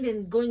signed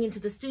and going into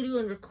the studio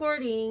and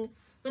recording.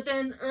 But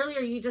then earlier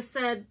you just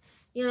said,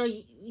 you know,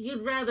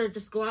 you'd rather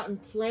just go out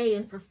and play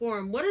and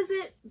perform. What is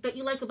it that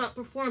you like about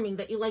performing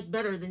that you like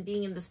better than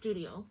being in the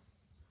studio?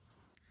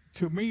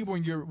 To me,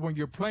 when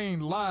you're playing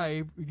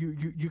live,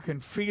 you can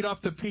feed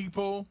off the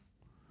people.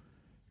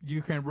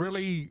 You can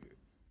really,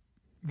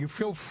 you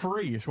feel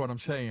free, is what I'm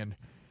saying.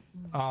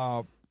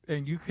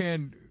 And you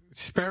can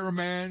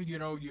experiment, you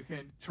know, you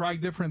can try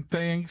different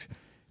things.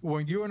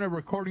 When you're in a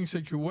recording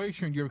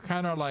situation, you're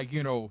kind of like,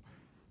 you know,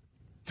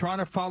 trying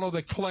to follow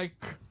the click,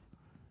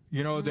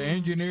 you know, the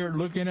engineer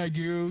looking at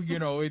you, you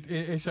know,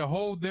 it's a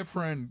whole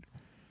different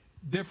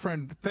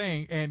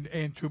thing.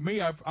 And to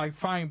me, I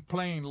find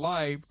playing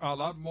live a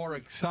lot more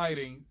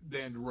exciting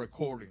than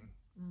recording.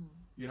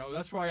 You know,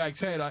 that's why I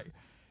said,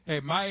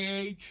 at my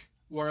age,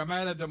 where I'm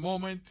at the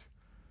moment,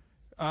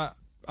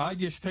 I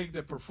just take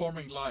the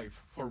performing live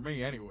for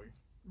me anyway.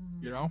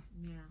 You know?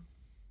 Yeah.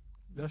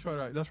 That's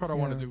what I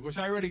want to do. Because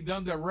I already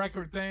done the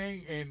record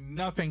thing and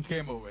nothing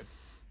came of it.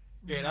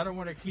 And I don't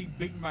want to keep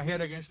beating my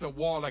head against the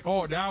wall like,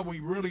 oh, now we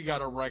really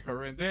got a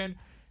record. And then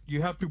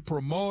you have to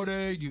promote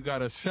it. You got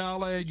to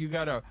sell it. You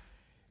got to.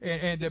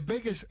 And the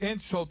biggest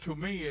insult to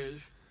me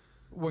is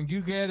when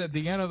you get at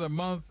the end of the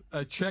month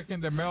a check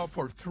in the mail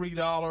for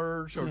 $3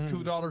 or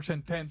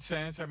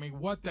 $2.10. I mean,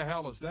 what the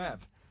hell is that?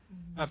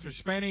 After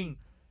spending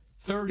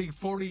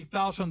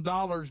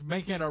 $30,000-$40,000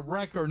 making a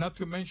record, not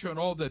to mention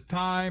all the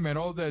time and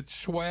all the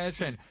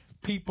sweats and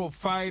people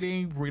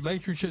fighting,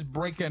 relationships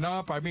breaking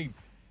up. I mean,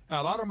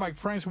 a lot of my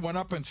friends went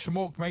up and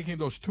smoked making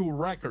those 2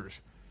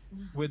 records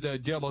with the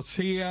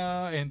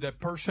Jealousía and the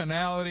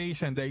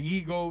Personalities and the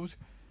Egos.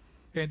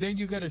 And then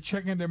you get a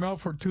check in the mail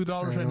for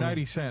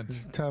 $2.90.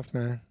 It's tough,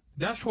 man.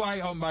 That's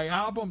why on my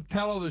album,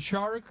 Tell of the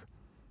Shark,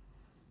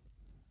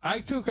 I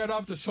took it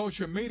off the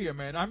social media,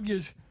 man. I'm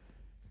just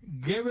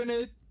giving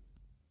it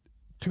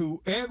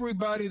to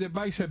everybody that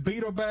buys a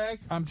Beetle bag.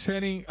 I'm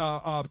sending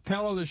a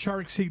Tell of the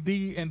Shark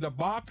CD in the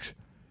box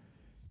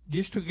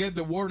just to get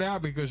the word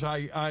out, because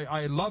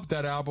I love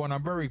that album and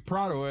I'm very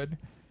proud of it.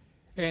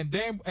 And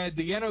then at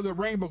the end of the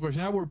rainbow, because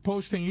now we're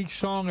posting each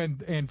song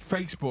in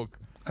Facebook.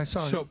 I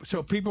saw it.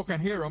 So people can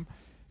hear them.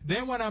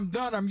 Then when I'm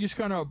done, I'm just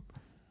going to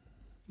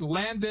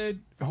land it,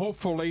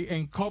 hopefully,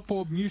 in a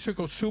couple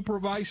musical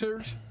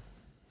supervisors.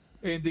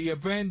 In the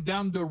event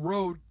down the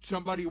road,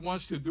 somebody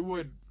wants to do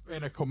it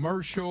in a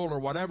commercial or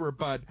whatever.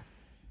 But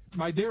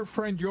my dear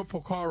friend Joe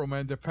Porcaro,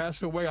 man, that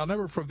passed away, I'll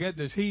never forget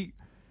this.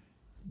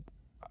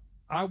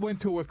 I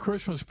went to a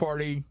Christmas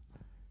party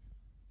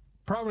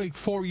probably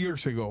 4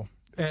 years ago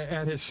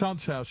at his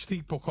son's house,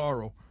 Steve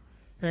Porcaro.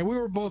 And we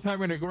were both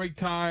having a great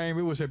time.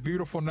 It was a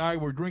beautiful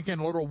night. We're drinking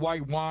a little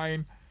white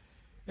wine.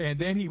 And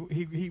then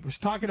he was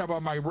talking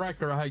about my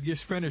record. I had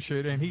just finished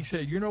it. And he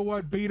said, you know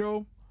what,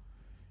 Beto?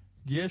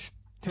 Just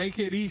take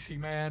it easy,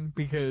 man,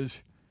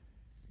 because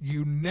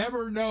you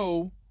never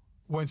know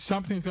when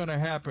something's going to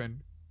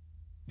happen.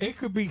 It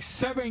could be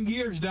 7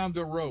 years down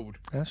the road.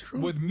 That's true.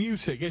 With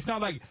music. It's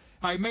not like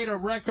I made a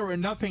record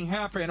and nothing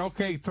happened.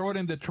 Okay, throw it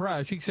in the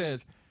trash. He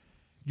says,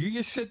 you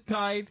just sit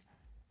tight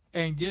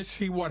and just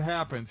see what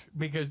happens.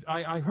 Because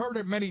I heard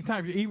it many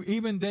times,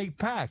 even Dave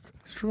Pack.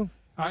 It's true.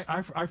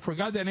 I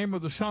forgot the name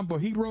of the song,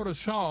 but he wrote a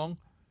song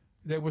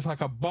that was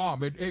like a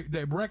bomb.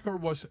 The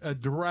record was a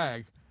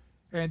drag.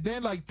 And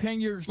then like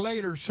 10 years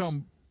later,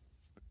 some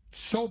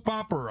soap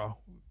opera,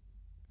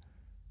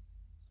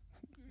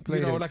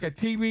 Played it. like a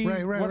TV,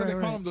 Right, what do they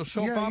call them, the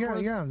soap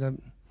opera? Yeah.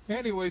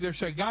 Anyway,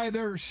 there's a guy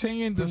there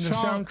singing the From the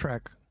song.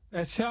 soundtrack.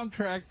 A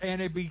soundtrack,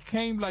 and it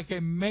became like a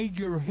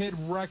major hit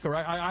record.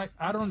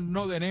 I don't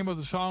know the name of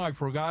the song, I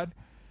forgot,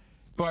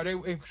 but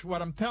it's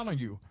what I'm telling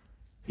you.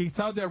 He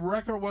thought that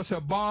record was a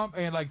bomb,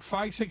 and like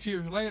 5-6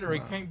 years later,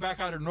 it came back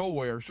out of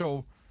nowhere.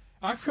 So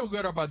I feel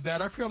good about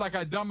that. I feel like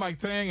I've done my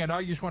thing, and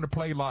I just want to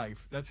play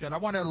live. That's it. I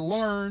want to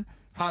learn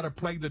how to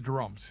play the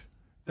drums.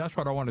 That's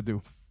what I want to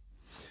do.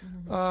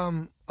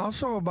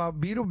 Also about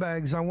Beetle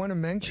bags, I want to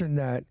mention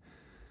that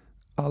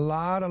a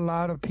lot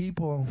of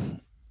people,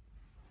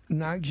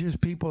 not just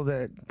people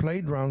that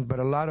play drums, but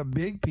a lot of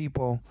big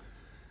people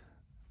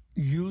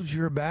use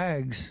your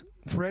bags.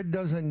 Fred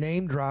doesn't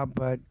name drop,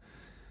 but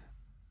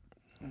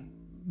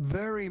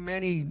very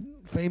many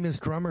famous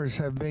drummers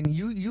have been.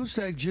 You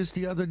said just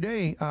the other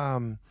day,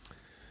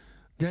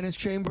 Dennis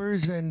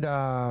Chambers and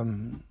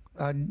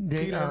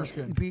Pete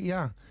Erskine.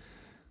 Yeah.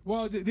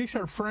 Well, these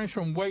are friends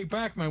from way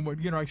back, man.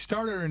 I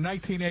started in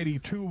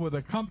 1982 with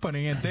a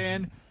company, and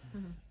then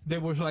there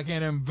was like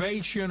an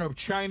invasion of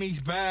Chinese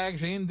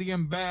bags,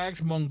 Indian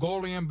bags,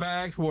 Mongolian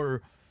bags,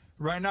 where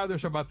right now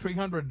there's about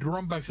 300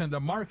 drum bags in the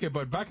market.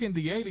 But back in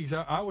the 80s,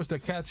 I was the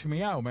cat's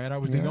meow, man. I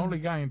was the only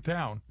guy in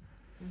town.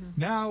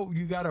 Now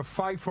you got to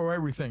fight for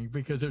everything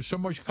because there's so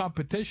much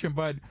competition.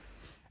 But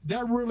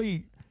that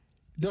really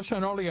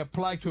doesn't only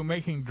apply to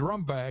making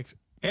drum bags.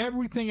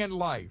 Everything in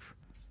life,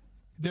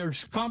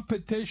 there's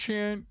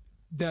competition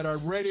that are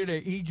ready to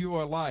eat you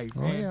alive.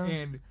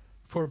 And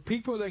for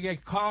people that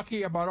get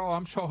cocky about,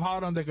 I'm so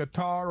hot on the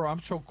guitar or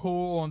I'm so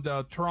cool on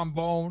the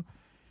trombone,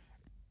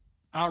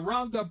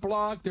 around the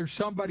block, there's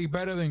somebody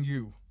better than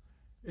you.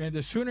 And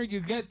the sooner you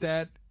get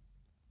that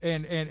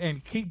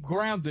and keep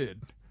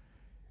grounded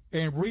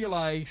and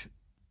realize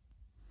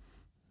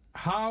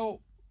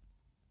how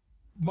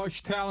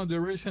much talent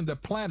there is in the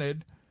planet,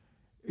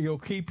 it'll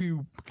keep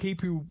you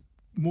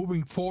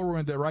moving forward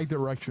in the right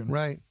direction.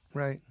 Right.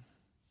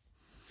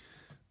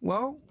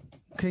 Well,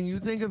 can you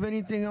think of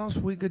anything else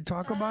we could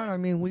talk about? I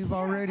mean, we've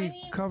already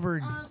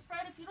covered.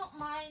 Fred, if you don't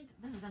mind,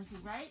 this is empty,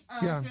 right?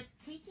 Yeah. You're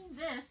taking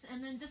this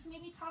and then just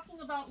maybe talking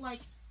about,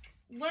 like,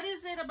 what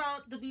is it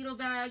about the Beetle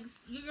bags?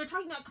 You're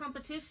talking about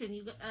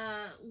competition.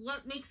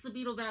 What makes the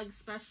Beetle bag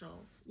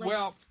special?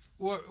 Well,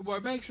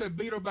 what makes a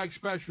Beetle bag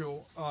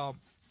special,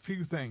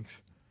 few things.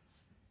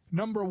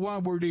 Number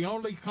one, we're the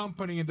only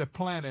company in the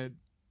planet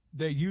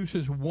that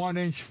uses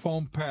 1-inch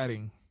foam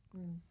padding.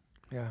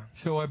 Yeah.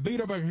 So a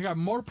Beetle bag has got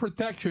more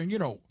protection,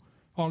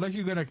 unless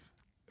you're gonna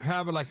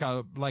have like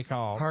a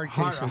hard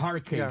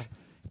case. Yeah.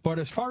 But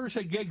as far as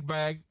a gig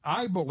bag,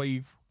 I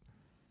believe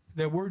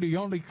that we're the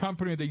only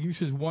company that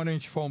uses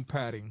 1-inch foam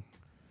padding.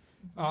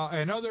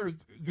 Another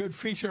good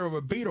feature of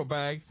a Beetle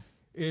bag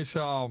is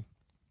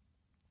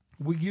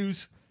we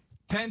use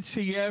 10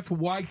 CF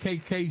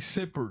YKK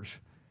zippers,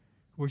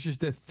 which is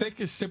the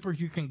thickest zippers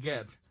you can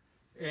get,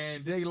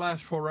 and they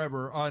last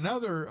forever.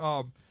 Another,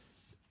 I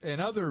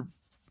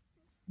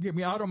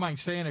don't mind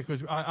saying it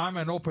because I'm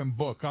an open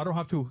book. I don't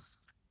have to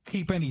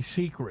keep any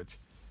secrets.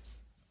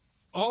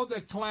 All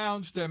the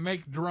clowns that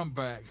make drum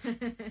bags,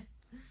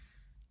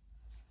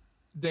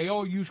 they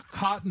all use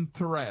cotton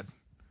thread.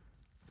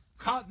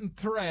 cotton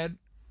thread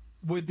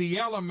with the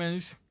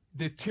elements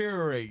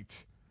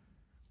deteriorates.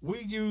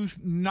 We use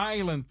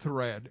nylon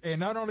thread, and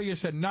not only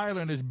is it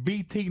nylon, it's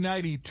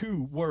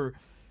BT92, where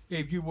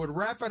if you would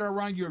wrap it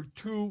around your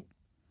two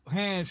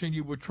hands and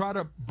you would try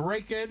to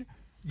break it,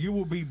 you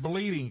will be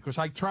bleeding, because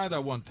I tried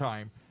that one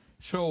time.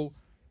 So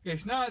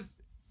it's not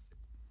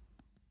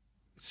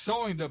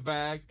sewing the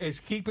bag, it's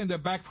keeping the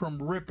bag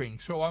from ripping.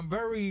 So I'm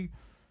very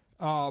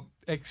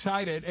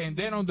excited. And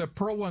then on the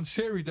Pro 1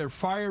 series, they're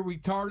fire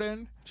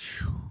retardant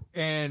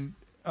and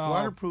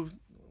waterproof,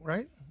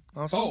 right?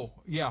 Also? Oh,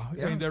 yeah,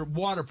 and they're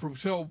waterproof.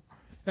 So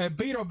a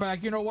Beetle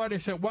bag, you know what?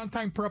 It's a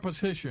one-time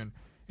proposition.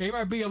 It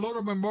might be a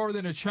little bit more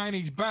than a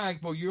Chinese bag,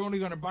 but you're only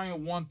going to buy it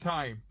one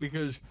time,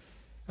 because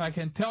I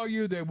can tell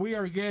you that we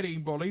are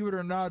getting, believe it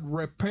or not,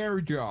 repair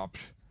jobs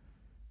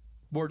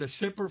where the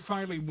zipper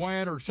finally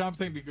went or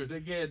something, because they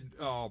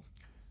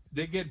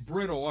get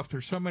brittle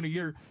after so many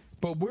years.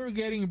 But we're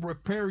getting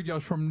repair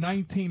jobs from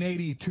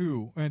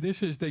 1982, and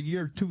this is the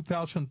year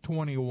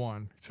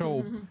 2021.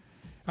 So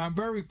I'm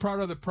very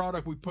proud of the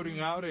product we're putting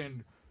out,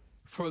 and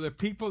for the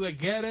people that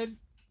get it,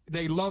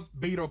 they love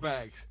Beetle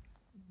bags.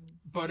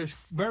 But it's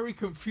very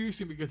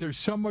confusing because there's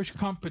so much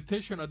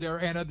competition out there,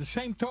 and at the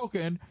same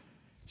token,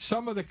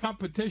 some of the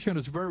competition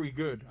is very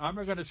good. I'm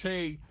not going to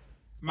say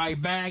my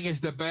bag is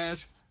the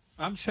best.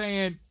 I'm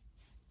saying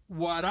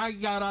what I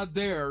got out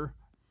there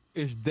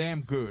is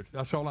damn good.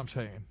 That's all I'm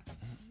saying.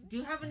 Do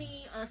you have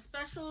any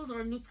specials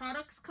or new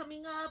products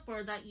coming up,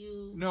 or that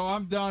you? No,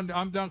 I'm done.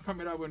 I'm done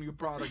coming up with a new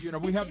product. You know,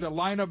 we have the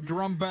line of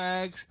drum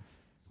bags,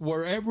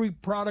 where every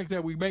product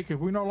that we make, if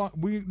we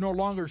no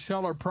longer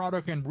sell our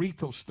product in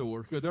retail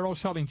stores, because they're all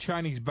selling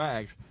Chinese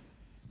bags.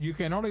 You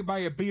can only buy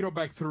a Beetle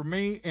bag through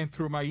me and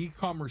through my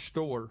e-commerce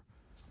store,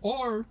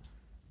 or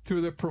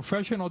through the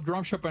Professional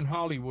Drum Shop in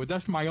Hollywood.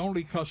 That's my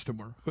only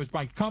customer, because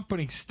my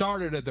company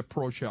started at the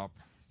Pro Shop.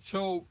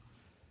 So,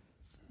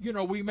 you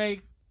know, we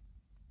make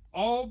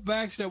all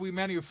bags that we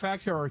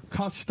manufacture are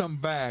custom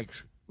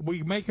bags.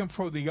 We make them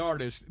for the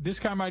artist. This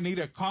guy might need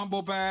a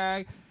combo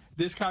bag.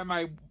 This guy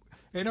might...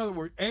 In other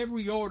words,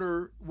 every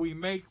order we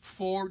make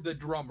for the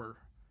drummer.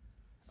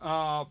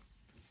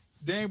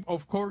 Then,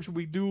 of course,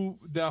 we do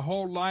the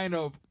whole line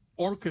of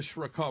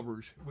orchestra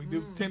covers. We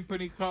do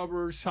timpani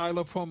covers,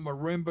 xylophone,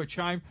 marimba,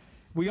 chime.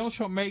 We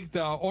also make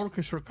the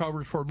orchestra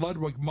covers for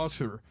Ludwig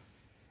Musser.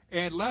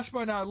 And last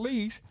but not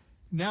least,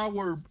 now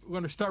we're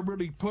going to start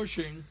really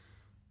pushing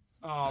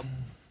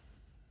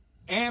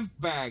amp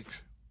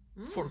bags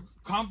for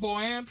combo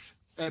amps,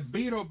 a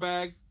Beetle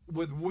bag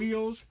with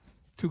wheels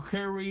to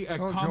carry a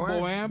combo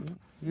Joanne, amp.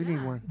 You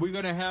need one. We're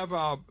going to have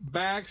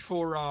bags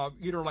for,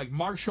 like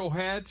Marshall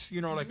heads,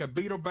 like a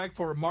Beetle bag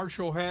for a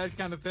Marshall head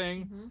kind of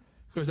thing,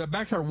 because the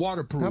bags are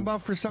waterproof. How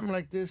about for something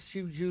like this?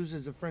 She was used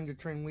as a friend of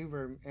Trent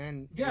Weaver.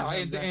 And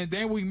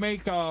then we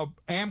make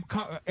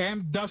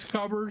amp dust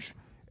covers,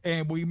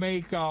 and we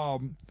make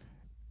amp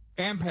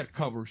head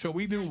covers. So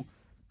we do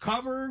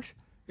covers,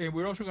 and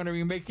we're also going to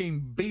be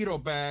making Beetle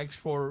bags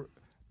for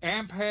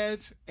amp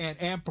heads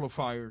and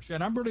amplifiers.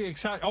 And I'm really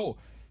excited. Oh,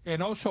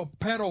 and also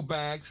pedal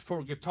bags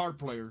for guitar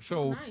players.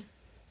 So, nice.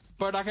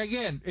 But like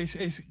again,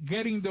 it's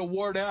getting the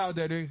word out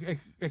that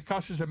it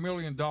costs us $1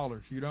 million,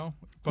 you know.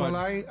 But,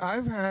 well,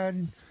 I've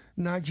had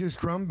not just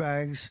drum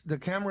bags. The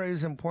camera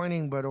isn't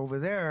pointing, but over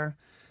there,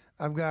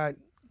 I've got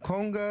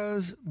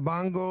congas,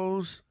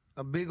 bongos,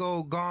 a big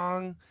old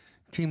gong,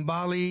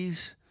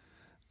 timbales,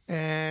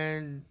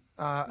 and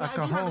a I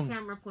do have a cajon.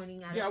 camera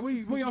pointing at yeah, it.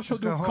 we also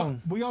do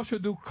Cajon. we also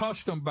do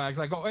custom bags.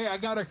 Like, oh, hey, I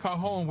got a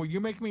cajon. Will you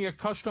make me a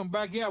custom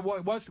bag? Yeah.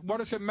 What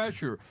does it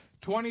measure?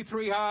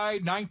 23 high,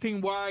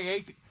 19 wide,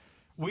 8.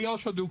 We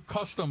also do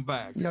custom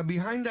bags. Yeah,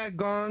 behind that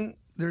gong,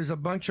 there's a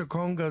bunch of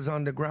congas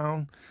on the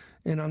ground,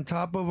 and on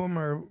top of them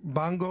are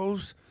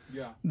bongos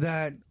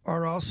that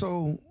are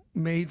also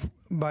made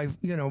by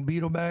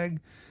Beetle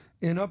bag.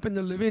 And up in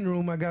the living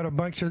room, I got a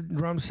bunch of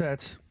drum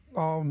sets,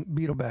 all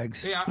Beetle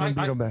bags. Yeah,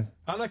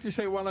 I'd like to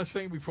say one last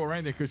thing before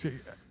ending, because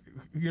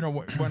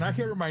when I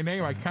hear my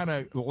name, I kind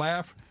of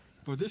laugh,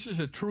 but this is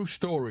a true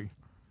story.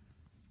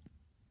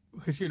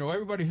 Because,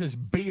 everybody says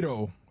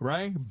Beetle,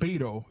 right?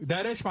 Beetle.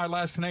 That is my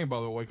last name, by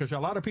the way, because a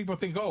lot of people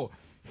think, oh,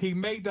 he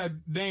made that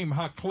name,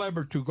 how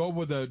clever, to go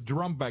with a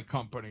drum bag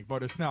company,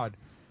 but it's not.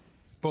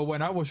 But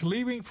when I was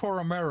leaving for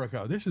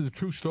America, this is a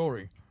true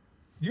story.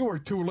 You were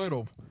too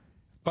little,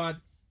 but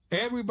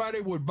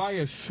everybody would buy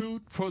a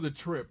suit for the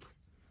trip.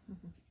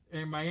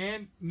 And my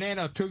Aunt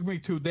Nana took me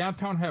to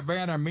downtown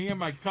Havana, me and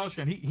my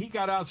cousin. He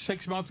got out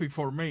 6 months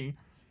before me,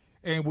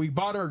 and we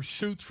bought our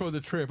suits for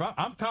the trip.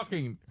 I'm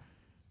talking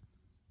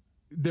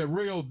the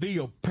real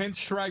deal,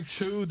 pinstripe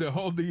suit, the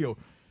whole deal.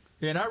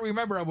 And I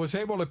remember I was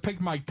able to pick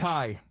my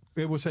tie.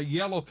 It was a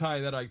yellow tie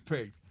that I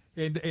picked.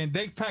 And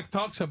Dave Pack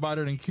talks about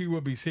it in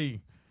Cuba, BC.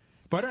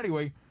 But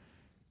anyway,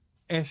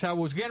 as I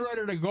was getting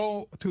ready to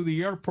go to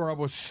the airport, I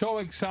was so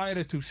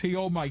excited to see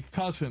all my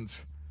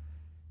cousins,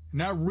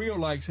 not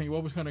realizing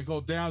what was going to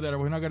go down, that I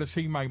was not going to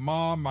see my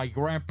mom, my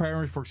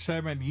grandparents for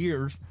 7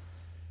 years.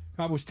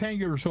 I was 10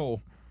 years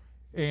old.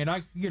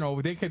 And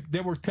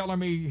they were telling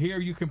me here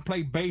you can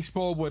play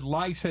baseball with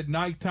lights at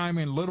nighttime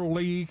in Little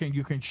League, and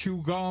you can chew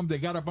gum. They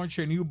got a bunch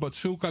of new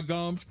bazooka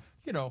gums.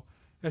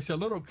 As a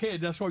little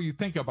kid, that's what you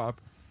think about.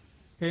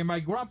 And my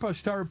grandpa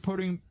started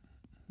putting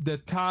the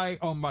tie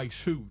on my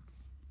suit.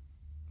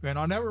 And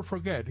I'll never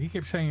forget, he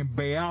kept saying,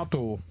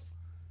 Beato.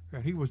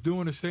 And he was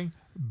doing this thing,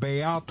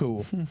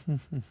 Beato.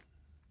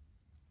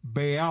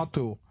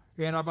 Beato.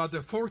 And about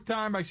the fourth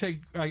time, I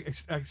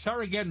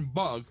started getting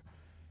bugged.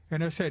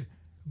 And I said,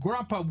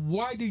 Grandpa,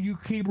 why do you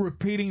keep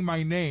repeating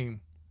my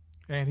name?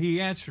 And he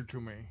answered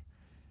to me,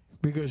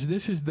 because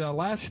this is the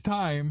last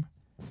time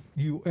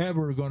you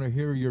ever going to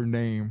hear your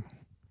name.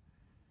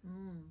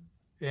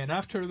 And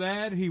after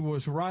that, he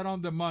was right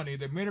on the money.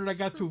 The minute I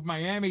got to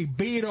Miami,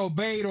 Beto,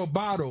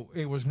 Bato,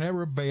 it was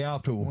never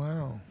Beato.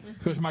 Wow.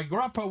 Because my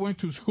grandpa went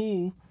to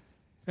school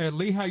at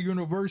Lehigh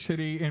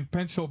University in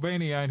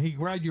Pennsylvania, and he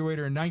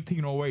graduated in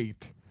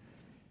 1908.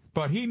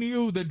 But he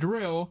knew the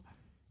drill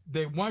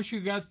that once you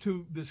got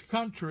to this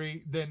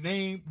country, the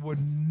name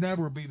would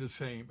never be the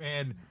same.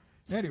 And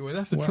anyway,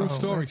 that's the true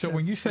story. So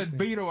when you said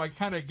Beto, I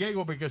kind of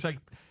giggled because I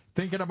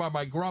thinking about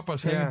my grandpa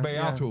saying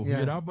Beato,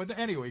 But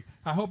anyway,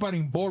 I hope I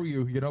didn't bore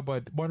you,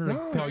 but wanted to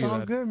tell you that. It's all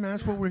good, man.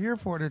 That's what we're here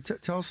for, to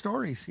tell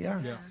stories.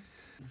 Yeah.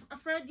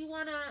 Fred, you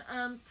want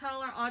to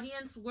tell our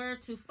audience where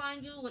to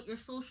find you, what your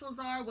socials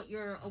are, what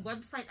your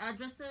website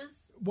address is?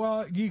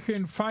 Well, you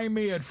can find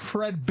me at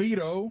Fred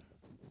Beto,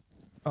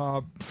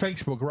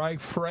 Facebook, right?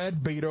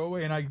 Fred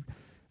Beto, and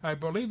I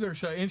believe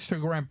there's an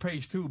Instagram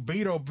page too.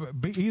 Beto,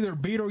 either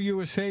Beto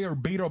USA or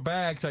Beto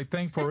Bags, I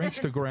think, for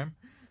Instagram.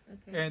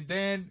 Okay. And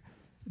then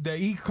the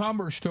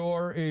e-commerce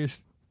store is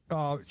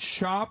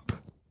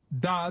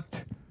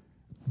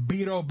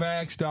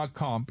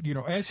shop.betobags.com.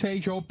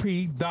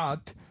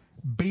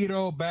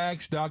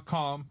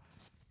 shop.betobags.com,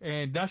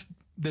 and that's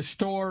the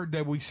store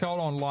that we sell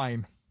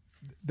online.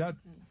 That's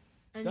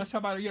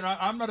about it.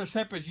 I'm not as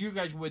hip as you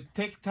guys with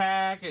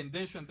TikTok and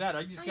this and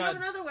that. You have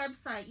another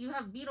website. You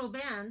have Beto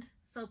Band,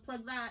 so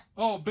plug that.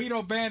 Oh,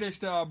 Beto Band is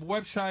the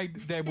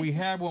website that we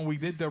had when we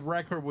did the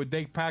record with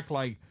Dave Pack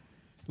like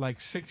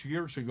 6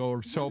 years ago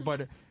or so,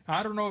 but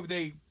I don't know if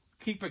they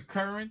keep it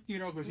current,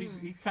 because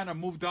he kind of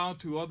moved on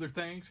to other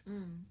things.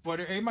 But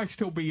it might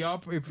still be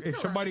up. If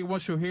somebody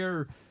wants to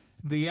hear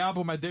the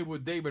album I did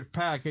with David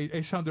Pack,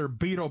 it's under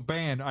Beto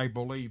Band, I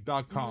believe,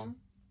 .com.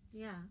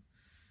 Yeah.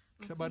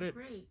 That's about it.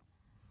 Great.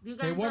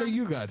 Hey, what do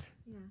you got?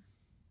 Yeah.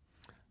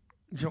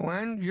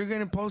 Joanne, you're going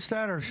to post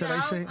that, or should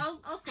I say? I'll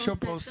post she'll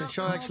post it.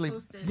 She'll actually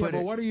post it. put But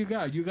it. what do you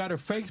got? You got a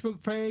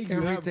Facebook page?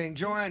 Everything.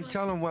 Joanne,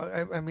 tell them what.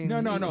 I mean.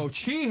 No.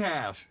 She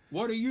has.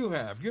 What do you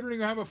have? You don't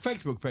even have a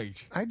Facebook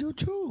page. I do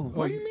too.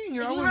 What do you mean?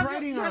 You're You always have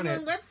writing your on it.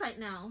 own website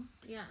now.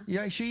 Yeah.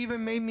 Yeah, she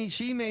made me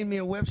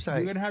a website.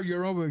 You're going to have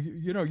your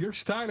own, you're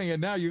styling it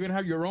now. You're going to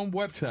have your own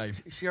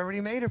website. She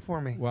already made it for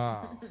me.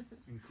 Wow.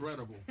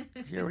 Incredible.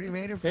 She already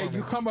made it for Hey, me.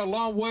 you come a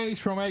long ways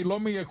from, hey,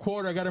 loan me a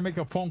quarter, I got to make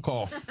a phone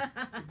call.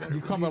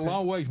 You come a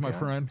long ways, my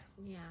friend.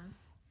 Yeah.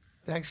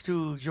 Thanks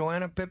to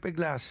Joanna Pepe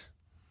Glass.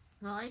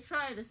 Well, I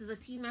try. This is a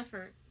team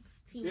effort.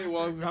 Yeah,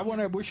 well, I want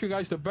to wish you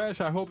guys the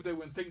best. I hope that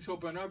when things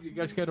open up, you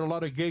guys get a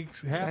lot of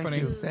gigs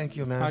happening. Thank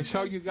you, man. I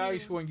saw you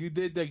guys when you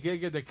did the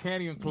gig at the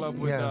Canyon Club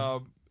with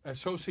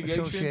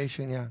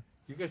Association. Yeah.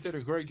 You guys did a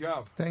great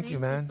job. Thank you,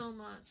 man. so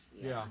much.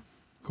 Yeah.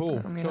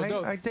 Cool. I mean,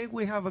 I think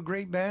we have a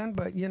great band,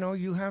 but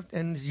you have,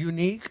 and it's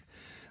unique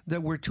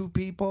that we're two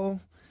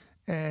people.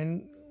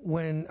 And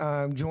when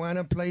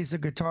Joanna plays the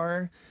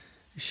guitar,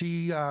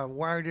 she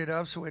wired it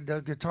up so it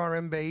does guitar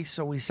and bass,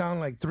 so we sound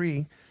like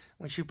three.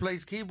 When she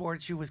plays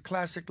keyboard, she was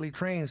classically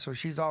trained, so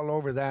she's all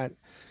over that.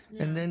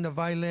 Yeah. And then the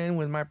violin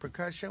with my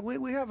percussion.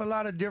 We have a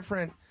lot of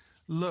different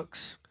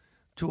looks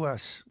to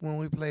us when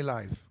we play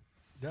live.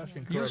 That's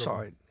incredible. You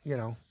saw it,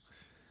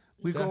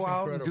 We go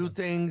out and do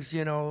things,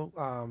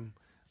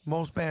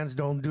 most bands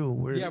don't do.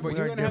 But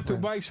you're going to have to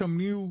buy some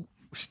new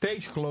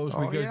stage clothes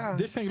because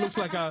this thing looks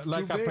like a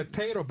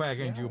potato bag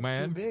in you,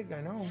 man. Too big,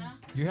 I know. Yeah.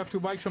 You have to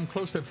buy some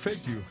clothes that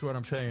fit you, is what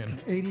I'm saying.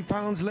 80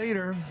 pounds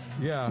later.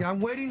 Yeah. I'm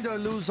waiting to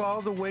lose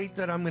all the weight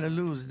that I'm going to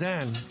lose.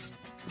 Then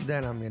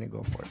I'm going to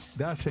go for it.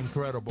 That's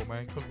incredible,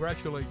 man.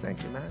 Congratulations.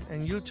 Thank you, man.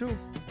 And you too.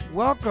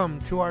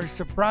 Welcome to our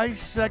surprise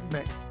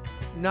segment.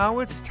 Now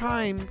it's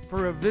time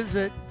for a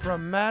visit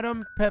from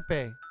Madam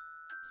Pepe.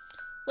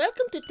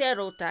 Welcome to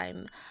Tero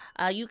Time.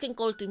 You can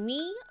call to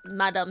me,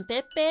 Madam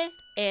Pepe,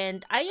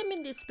 and I am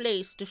in this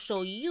place to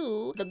show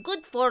you the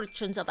good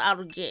fortunes of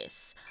our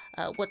guests.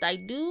 What I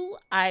do,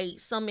 I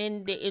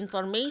summon the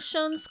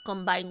informations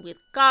combined with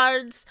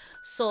cards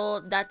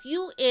so that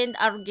you and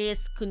our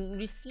guests can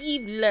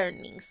receive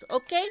learnings.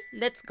 Okay,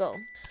 let's go.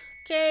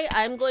 Okay,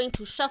 I'm going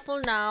to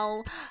shuffle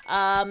now.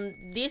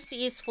 This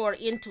is for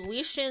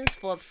intuitions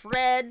for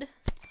Fred.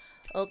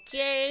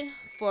 Okay,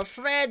 for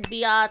Fred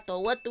Beato,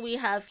 what do we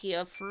have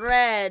here?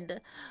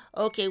 Fred.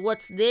 Okay,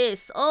 what's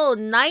this? Oh,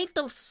 Knight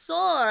of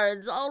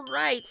Swords. All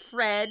right,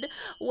 Fred.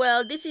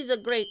 Well, this is a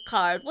great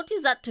card. What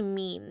is that to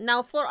mean?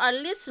 Now, for our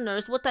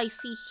listeners, what I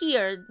see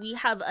here, we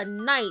have a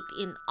knight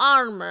in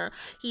armor.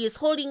 He is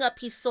holding up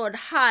his sword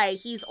high.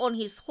 He's on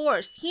his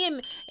horse.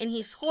 Him and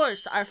his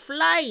horse are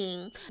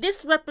flying.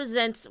 This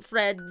represents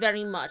Fred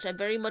very much. I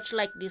very much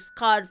like this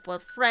card for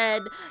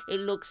Fred. It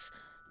looks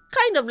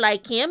kind of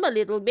like him a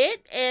little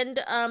bit, and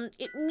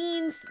it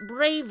means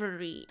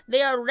bravery.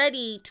 They are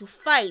ready to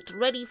fight,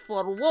 ready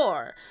for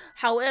war.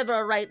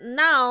 However, right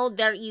now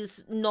there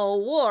is no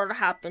war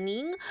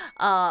happening.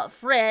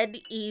 Fred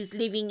is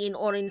living in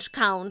Orange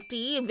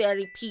County,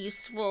 very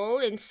peaceful,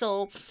 and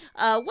so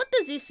what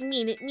does this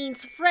mean? It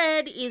means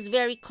Fred is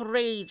very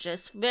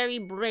courageous, very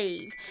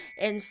brave,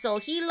 and so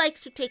he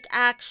likes to take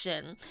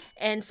action.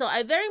 And so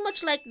I very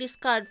much like this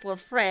card for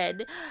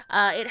Fred.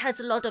 It has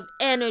a lot of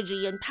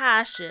energy and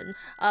passion.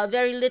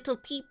 Very little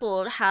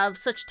people have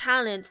such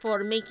talent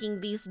for making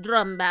these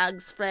drum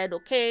bags, Fred,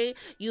 okay?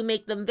 You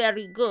make them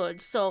very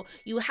good. So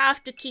you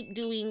have to keep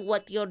doing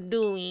what you're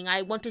doing.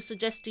 I want to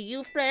suggest to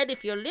you, Fred,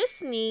 if you're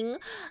listening,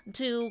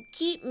 to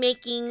keep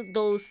making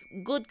those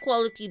good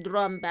quality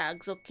drum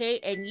bags, okay?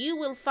 And you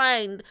will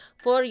find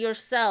for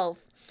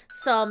yourself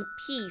some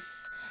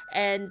peace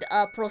and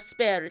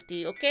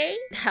prosperity, okay?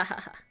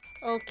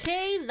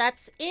 Okay,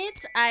 that's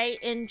it. I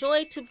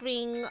enjoy to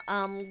bring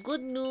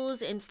good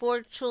news and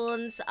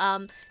fortunes.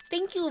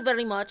 Thank you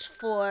very much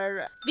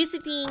for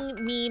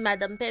visiting me,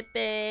 Madam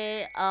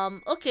Pepe.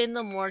 Okay,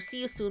 no more. See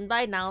you soon.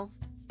 Bye now.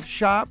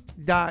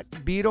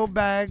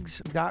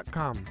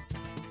 Shop.beetlebags.com.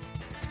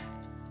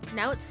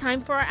 Now it's time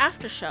for our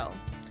after show.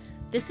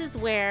 This is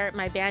where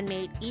my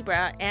bandmate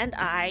Ibra and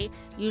I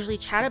usually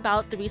chat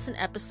about the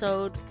recent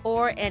episode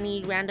or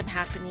any random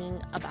happening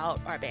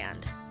about our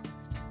band.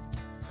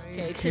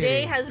 Okay,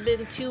 today has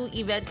been too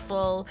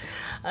eventful,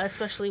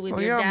 especially with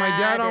your dad. Oh yeah, my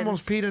dad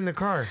almost peed in the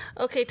car.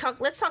 Okay,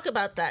 let's talk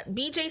about that.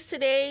 BJ's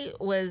today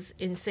was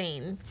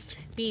insane.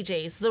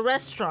 BJ's, the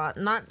restaurant,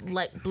 not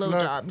like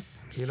blowjobs.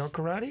 You know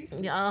karate?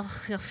 Yeah,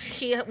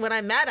 when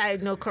I'm mad, I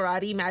know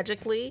karate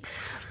magically.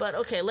 But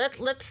okay,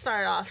 let's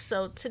start off.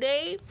 So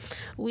today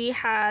we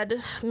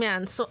had,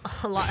 so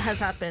a lot has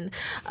happened.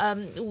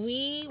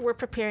 We were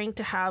preparing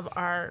to have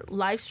our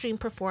live stream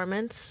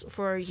performance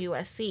for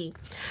USC.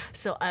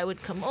 So I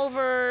would come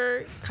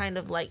over, kind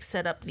of like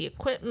set up the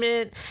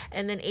equipment,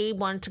 and then Abe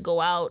wanted to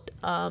go out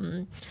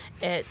to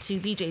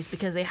BJ's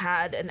because they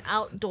had an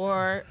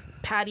outdoor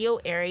patio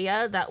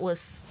area that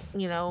was,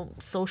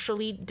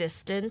 socially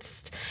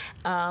distanced,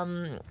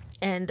 and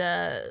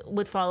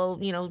would follow,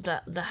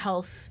 the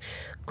health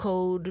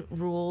code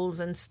rules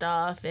and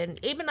stuff. And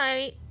Abe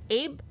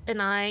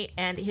and I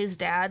and his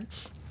dad,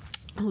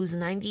 who's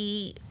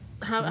 90.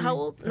 How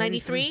old?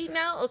 93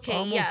 now? Okay,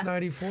 almost yeah.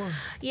 94.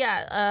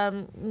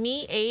 Yeah,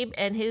 me, Abe,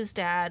 and his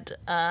dad,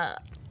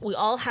 we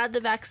all had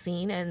the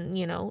vaccine, and,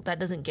 that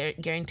doesn't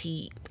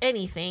guarantee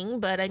anything.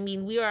 But, I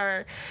mean, we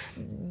are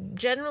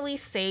generally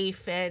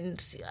safe,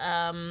 and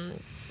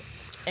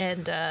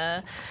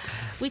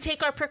we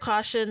take our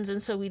precautions,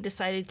 and so we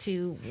decided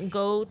to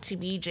go to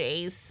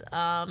BJ's.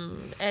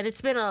 And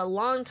it's been a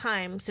long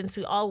time since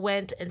we all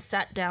went and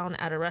sat down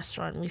at a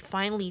restaurant. We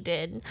finally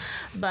did.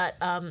 But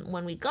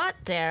when we got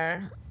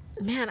there,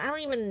 I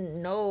don't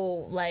even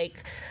know,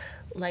 like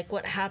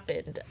what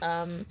happened.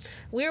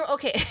 We were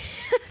okay.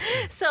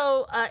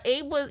 So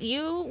Abe,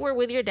 you were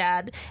with your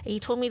dad, and you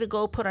told me to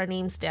go put our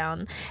names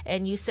down,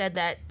 and you said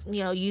that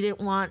you didn't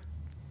want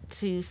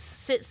to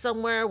sit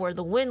somewhere where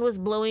the wind was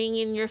blowing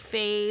in your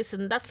face,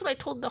 and that's what I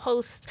told the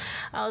host.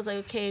 I was like,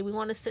 okay, we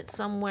want to sit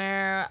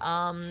somewhere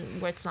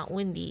where it's not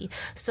windy.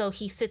 So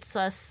he seats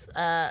us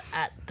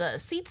at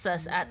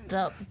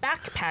the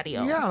back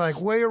patio. Yeah, like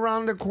way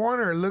around the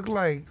corner. It looked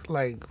like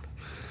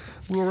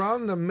we were out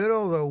in the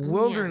middle of the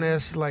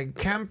wilderness, like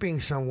camping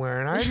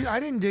somewhere, and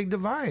I didn't dig the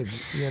vibe,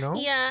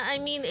 Yeah, I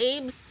mean,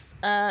 Abe's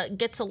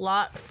gets a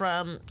lot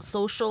from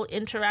social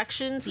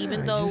interactions,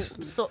 even though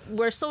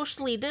we're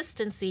socially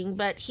distancing,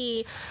 but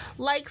he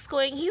likes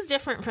going, he's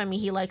different from me.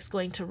 He likes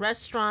going to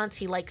restaurants.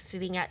 He likes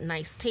sitting at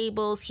nice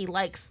tables. He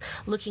likes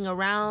looking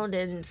around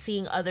and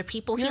seeing other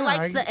people. He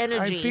likes the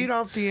energy. I feed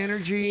off the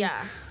energy.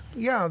 Yeah.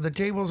 Yeah, the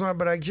tables are,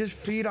 but I just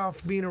feed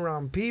off being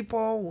around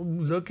people,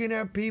 looking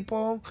at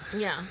people.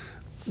 Yeah.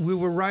 We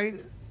were right.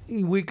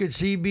 We could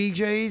see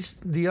BJ's.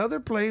 The other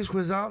place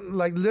was out,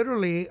 like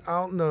literally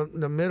out in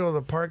the middle of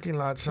the parking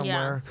lot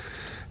somewhere. Yeah.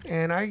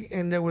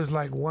 And there was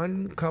like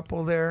one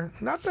couple there.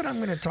 Not that I'm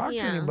going to talk to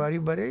anybody,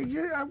 but it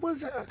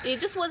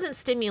just wasn't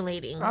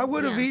stimulating. I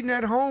would have eaten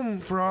at home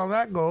for all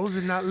that goes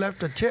and not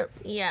left a tip.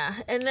 Yeah,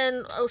 and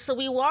then so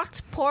we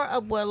walked poor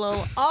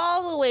Abuelo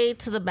all the way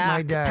to the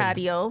back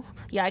patio.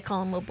 Yeah, I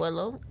call him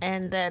Abuelo.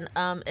 And then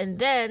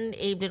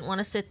Abe didn't want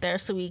to sit there,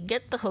 so we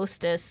get the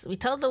hostess. We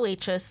tell the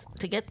waitress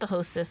to get the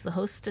hostess. The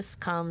hostess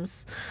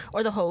comes,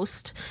 or the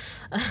host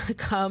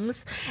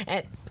comes,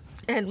 and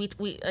and we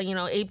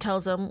Abe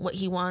tells him what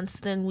he wants.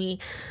 Then we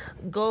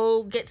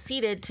go get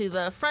seated to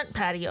the front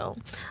patio,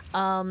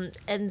 and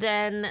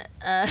then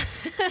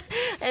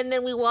and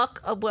then we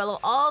walk Abuelo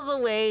all the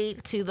way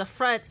to the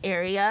front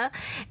area,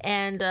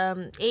 and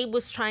Abe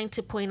was trying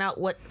to point out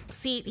what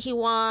seat he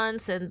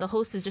wants, and the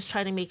host is just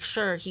trying to make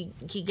sure he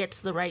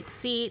gets the right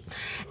seat,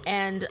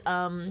 and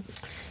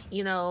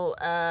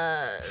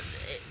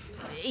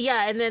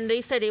yeah, and then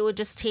they said it would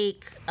just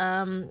take,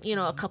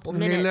 a couple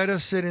minutes. They let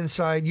us sit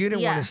inside. You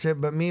didn't want to sit,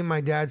 but me and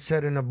my dad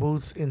sat in a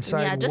booth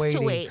inside just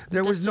waiting. to wait.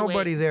 There was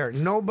nobody wait. there.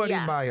 Nobody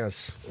by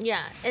us.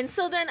 Yeah, and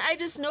so then I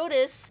just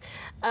noticed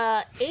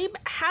Abe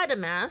had a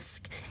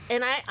mask,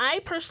 and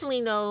I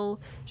personally know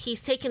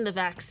he's taken the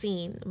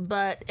vaccine,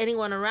 but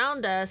anyone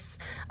around us,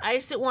 I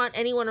just didn't want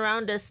anyone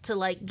around us to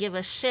like give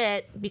a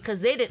shit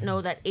because they didn't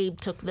know that Abe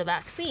took the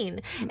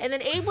vaccine. And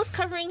then Abe was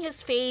covering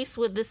his face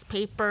with this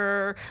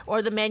paper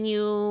or the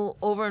menu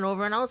over and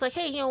over, and I was like,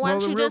 hey, why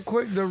don't you just...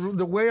 Quick,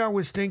 the way I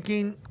was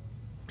thinking,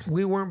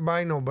 we weren't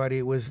by nobody.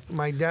 It was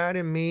my dad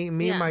and me.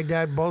 And my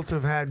dad both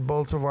have had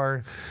both of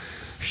our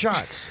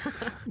shots.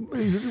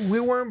 We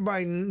weren't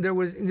by. There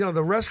was,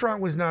 the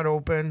restaurant was not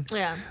open.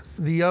 Yeah.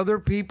 The other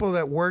people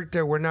that worked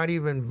there were not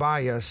even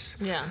by us.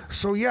 Yeah.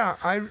 So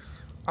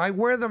I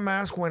wear the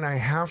mask when I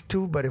have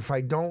to, but if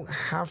I don't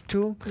have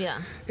to,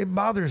 it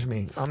bothers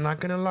me. I'm not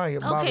gonna lie,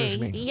 it bothers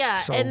me. Yeah,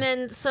 so. And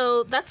then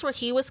so that's where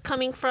he was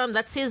coming from.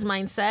 That's his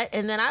mindset.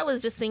 And then I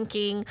was just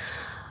thinking,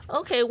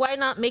 okay, why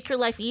not make your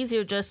life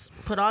easier? Just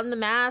put on the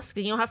mask,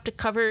 and you don't have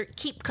to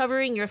keep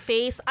covering your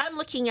face. I'm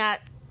looking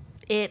at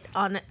it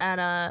at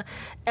a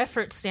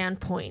effort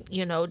standpoint,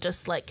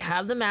 just like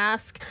have the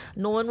mask,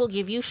 no one will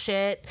give you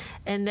shit,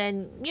 and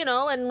then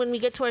and when we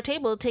get to our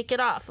table, take it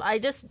off. I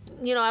just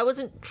I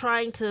wasn't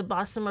trying to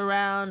boss him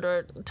around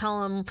or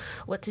tell him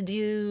what to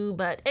do,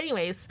 but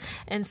anyways,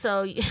 and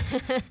so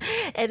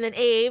and then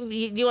Abe, do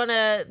you want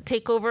to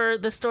take over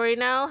the story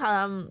now?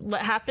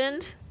 What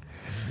happened?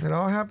 It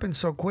all happened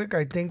so quick.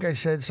 I think I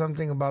said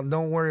something about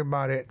don't worry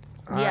about it.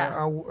 Yeah.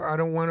 I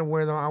don't want to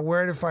wear them. I'll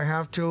wear it if I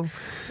have to.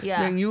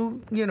 Yeah. Then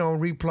you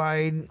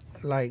replied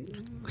like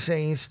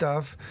saying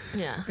stuff.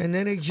 Yeah. And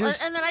then it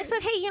just... And then I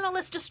said, hey,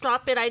 let's just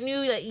drop it. I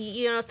knew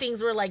that,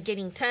 things were like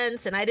getting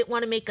tense, and I didn't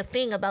want to make a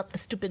thing about the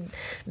stupid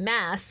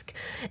mask.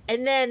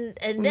 And then...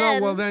 No,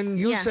 well, then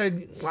you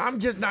said, well, I'm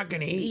just not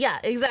going to eat. Yeah,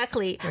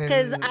 exactly.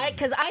 Because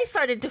I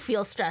started to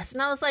feel stressed.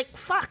 And I was like,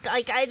 fuck.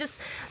 Like, I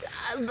just...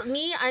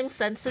 I'm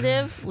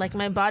sensitive. Like,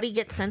 my body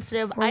gets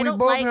sensitive. Well, I don't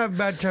we both have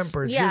bad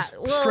tempers. Yeah,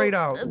 just straight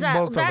out, both of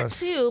us. That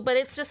too, but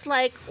it's just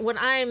like when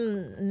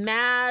I'm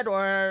mad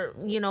or,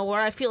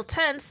 where I feel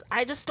tense,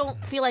 I just don't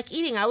feel like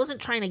eating. I wasn't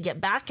trying to get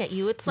back at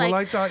you. It's like... Well,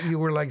 I thought you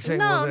were like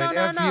saying, F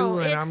you,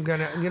 and I'm going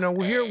to...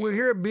 We're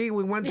here at B.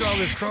 We went through all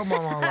this trouble.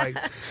 I'm like,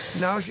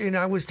 now, and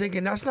I was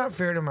thinking, that's not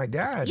fair to my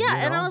dad.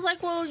 Yeah, and I was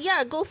like, well,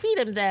 yeah, go feed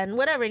him then,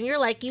 whatever. And you're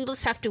like, you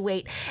just have to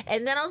wait.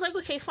 And then I was like,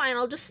 okay, fine,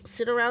 I'll just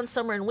sit around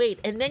somewhere and wait.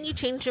 And then you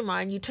changed your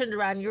mind. You turned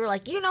around and you were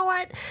like, you know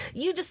what?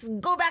 You just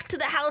go back to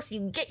the house, you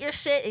get your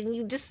shit, and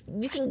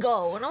you can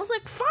go. And I was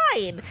like,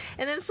 fine.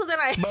 And then so then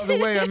I... By the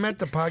way, I meant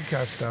the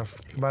podcast stuff,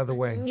 by the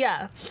way.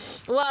 Yeah.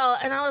 Well,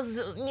 and I was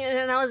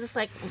just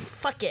like,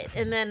 fuck it.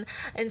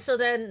 And so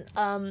then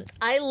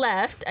I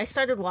left. I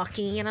started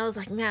walking, and I was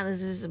like, man,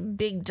 this is a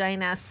big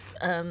giant ass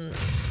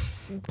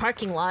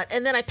parking lot.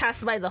 And then I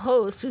passed by the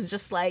host, who's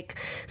just like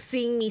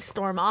seeing me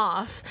storm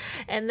off,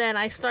 and then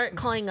I start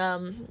calling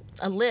a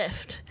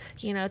Lyft,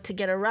 to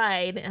get a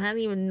ride, and I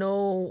didn't even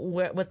know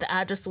what the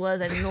address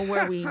was. I didn't know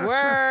where we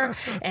were,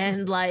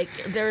 and like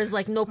there was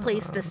like no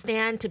place to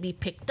stand to be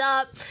picked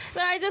up,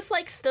 but I just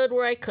like stood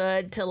where I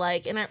could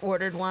and I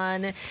ordered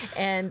one,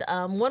 and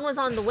one was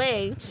on the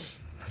way.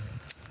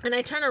 And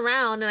I turn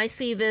around and I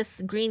see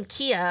this green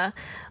Kia,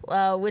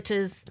 which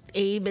is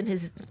Abe and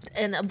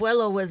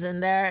Abuelo was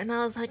in there. And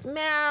I was like,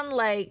 man,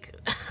 like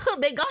I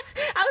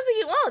was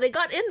thinking, whoa, they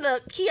got in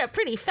the Kia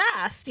pretty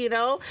fast,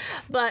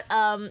 But,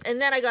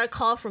 and then I got a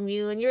call from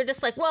you, and you're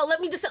just like, well, let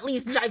me just at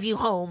least drive you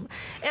home.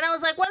 And I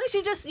was like, why don't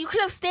you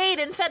could have stayed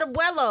and fed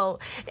Abuelo.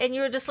 And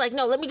you were just like,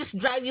 no, let me just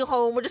drive you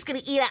home. We're just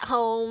going to eat at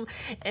home.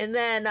 And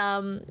then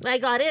I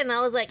got in and I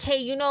was like,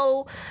 hey,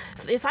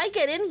 if I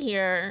get in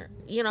here,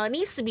 it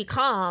needs to be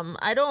calm.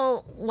 I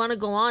don't want to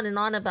go on and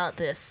on about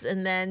this.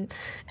 And then,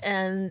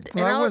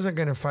 I wasn't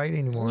going to fight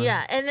anymore.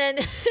 Yeah. And then,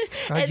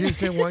 I just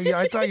didn't want you.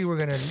 I thought you were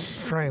going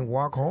to try and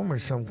walk home or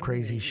some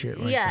crazy shit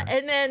like that. Yeah.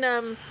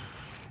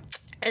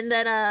 And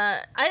then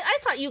I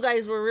thought you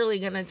guys were really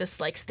gonna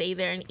just like stay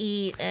there and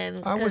eat.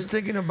 And I was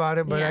thinking about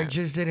it, but I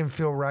just didn't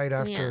feel right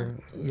after.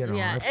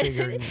 I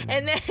figured.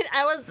 And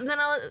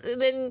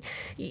then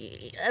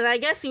and I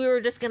guess we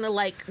were just gonna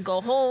like go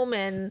home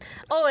and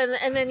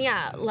then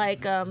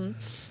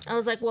I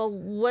was like, well,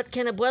 what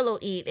can Abuelo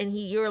eat? And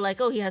you were like,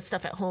 oh, he has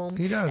stuff at home.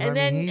 He does. And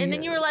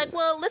then you were like,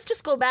 well, let's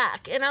just go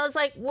back. And I was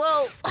like,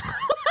 well,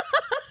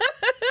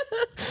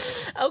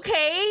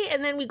 okay.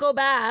 And then we go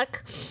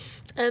back.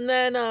 And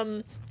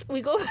then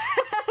we go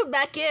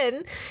back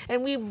in,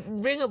 and we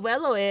bring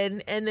Abuelo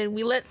in, and then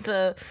we let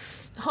the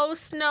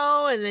host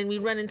know, and then we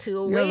run into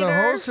a waiter. Yeah,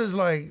 the host is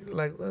like,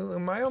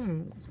 am I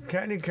on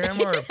Candy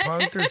Camera or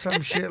Punk'd or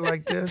some shit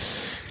like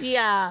this?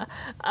 Yeah.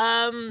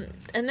 And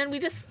then we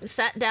just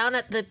sat down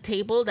at the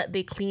table that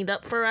they cleaned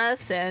up for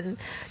us. And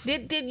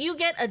did you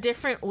get a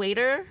different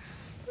waiter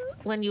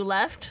when you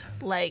left?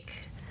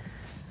 Like...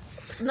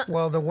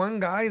 Well, the one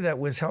guy that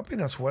was helping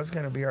us was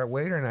going to be our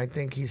waiter, and I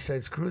think he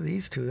said, screw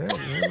these two.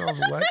 You know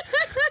what?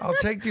 I'll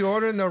take the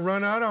order and they'll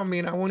run out on me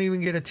and I won't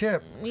even get a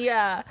tip.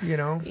 Yeah. You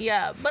know?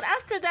 Yeah. But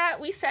after that,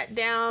 we sat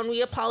down,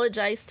 we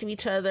apologized to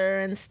each other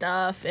and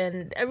stuff,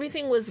 and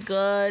everything was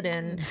good.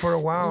 And for a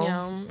while, you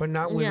know, but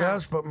not with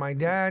us. But my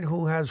dad,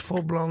 who has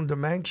full-blown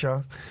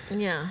dementia.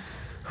 Yeah.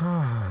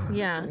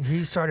 Yeah.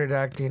 He started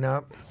acting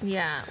up.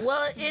 Yeah.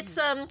 Well, it's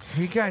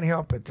he can't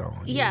help it though.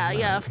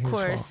 Yeah, of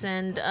course.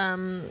 And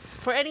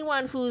for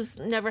anyone who's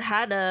never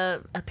had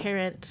a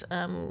parent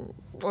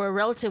or a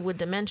relative with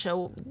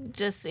dementia,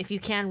 just if you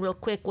can, real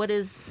quick, what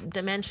is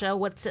dementia?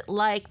 What's it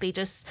like? They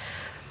just,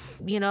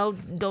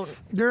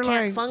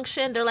 can't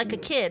function. They're like a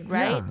kid,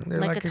 right? Yeah, they're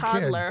like a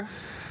toddler.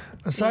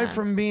 Kid. Aside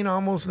from being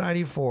almost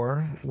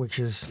 94, which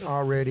is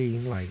already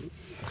like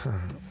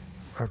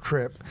a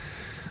trip.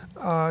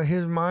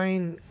 His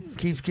mind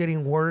keeps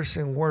getting worse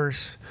and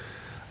worse.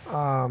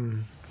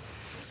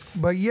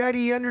 But yet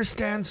he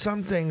understands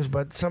some things,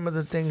 but some of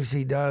the things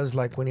he does,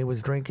 like when he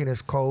was drinking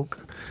his Coke,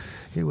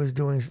 he was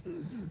doing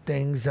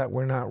things that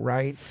were not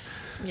right.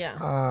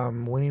 Yeah.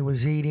 When he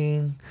was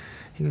eating,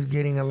 he was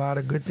getting a lot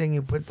of good thing.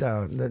 You put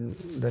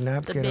the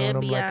napkin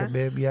on him like a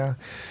bib, yeah.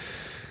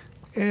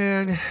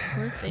 And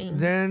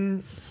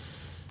then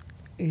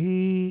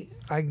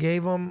I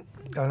gave him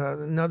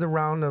another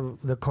round of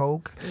the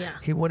Coke. Yeah.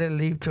 He wouldn't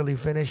leave till he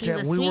finished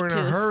it. We were in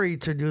a hurry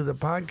to do the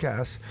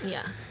podcast.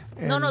 Yeah.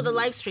 The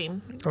live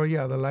stream. Oh,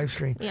 yeah, the live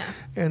stream. Yeah.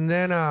 And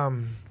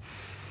then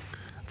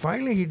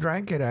finally he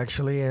drank it,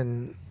 actually,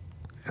 and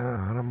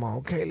I'm all,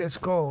 okay, let's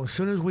go. As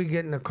soon as we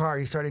get in the car,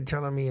 he started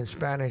telling me in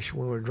Spanish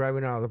when we were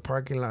driving out of the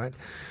parking lot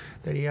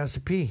that he has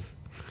to pee.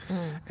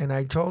 And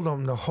I told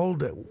him to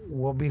hold it.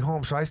 We'll be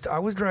home. So I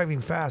was driving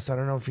fast. I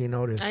don't know if you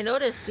noticed. I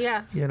noticed,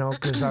 yeah.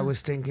 Because I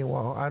was thinking,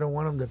 well, I don't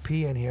want him to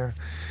pee in here.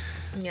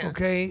 Yeah.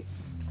 Okay.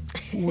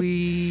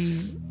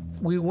 We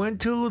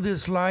went to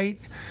this light,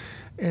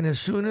 and as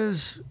soon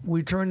as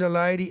we turned the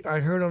light,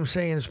 I heard him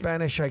say in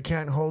Spanish, I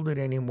can't hold it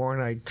anymore.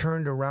 And I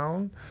turned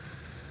around.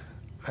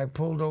 I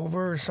pulled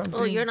over or something.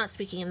 Oh, you're not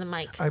speaking in the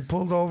mic. I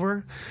pulled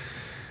over,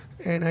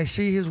 and I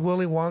see his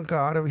Willy Wonka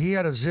out of. He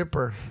had a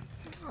zipper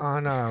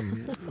on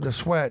the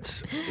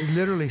sweats. He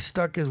literally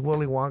stuck his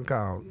Willy Wonka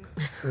out,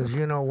 as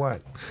you know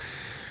what.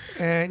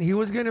 And he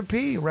was going to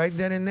pee right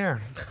then and there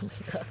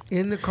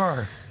in the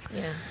car.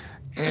 Yeah.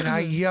 And I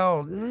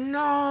yelled,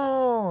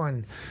 no!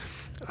 And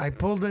I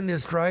pulled in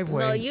this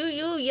driveway. No,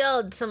 you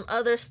yelled some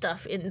other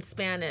stuff in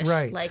Spanish.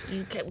 Right. Like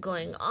you kept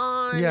going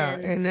on. Yeah,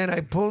 and then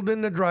I pulled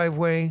in the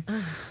driveway,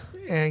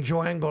 and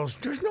Joanne goes,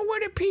 there's nowhere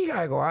to pee.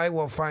 I go, I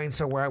will find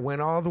somewhere. I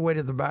went all the way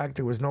to the back.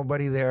 There was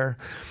nobody there.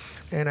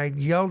 And I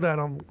yelled at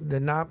him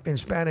in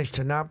Spanish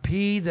to not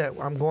pee, that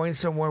I'm going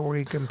somewhere where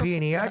he can pee.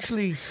 And he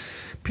actually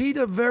peed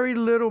a very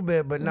little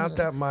bit, but not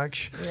that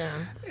much. Yeah.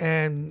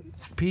 And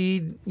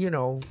peed,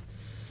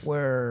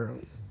 where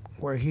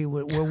we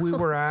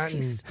were at.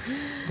 And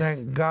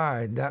thank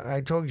God.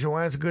 I told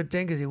Joanne it's a good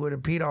thing because he would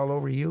have peed all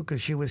over you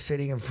because she was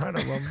sitting in front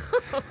of him.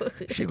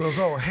 She goes,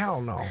 oh,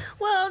 hell no.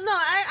 Well, no,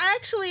 I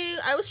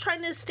was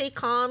trying to stay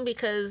calm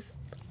because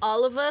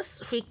all of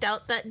us freaked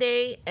out that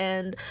day,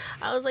 and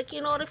I was like,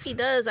 you know what, if he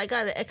does, I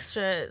got an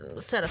extra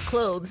set of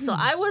clothes, so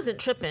I wasn't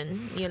tripping,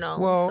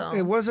 Well,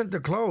 it wasn't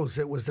the clothes,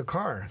 it was the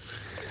car.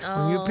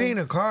 When you pee in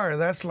a car,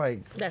 that's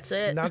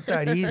it. Not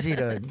that easy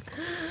to,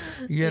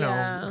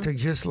 to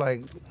just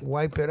like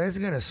wipe it. It's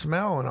going to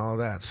smell and all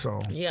that,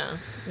 so. Yeah.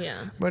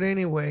 But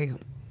anyway,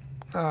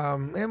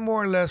 it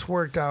more or less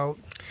worked out,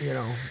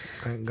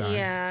 thank God.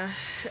 Yeah.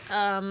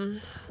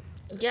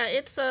 Yeah,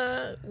 it's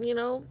it's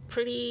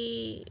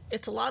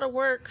a lot of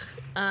work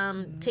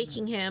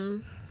taking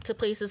him to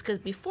places, because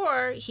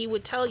before he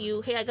would tell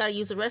you, hey, I gotta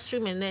use the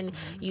restroom, and then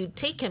you'd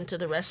take him to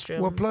the restroom.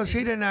 Well, plus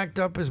he didn't act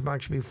up as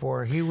much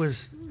before. He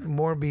was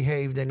more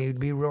behaved and he'd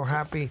be real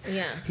happy.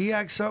 Yeah. He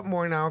acts up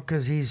more now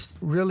because he's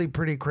really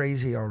pretty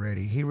crazy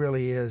already. He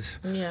really is.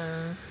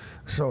 Yeah.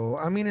 So,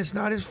 I mean, it's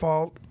not his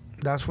fault.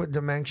 That's what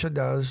dementia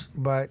does,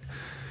 but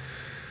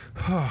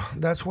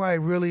that's why I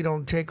really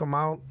don't take him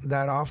out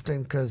that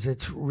often, because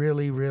it's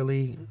really,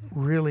 really,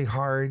 really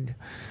hard.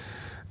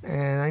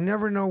 And I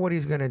never know what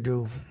he's going to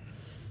do.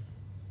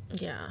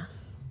 Yeah.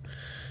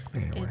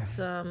 Anyway. It's,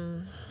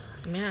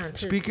 man.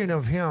 Speaking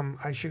of him,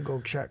 I should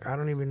go check. I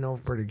don't even know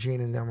if Berta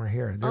Jean and them are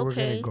here. They were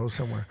going to go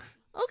somewhere.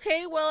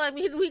 Okay, well, I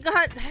mean, we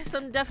got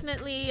some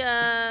definitely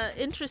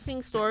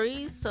interesting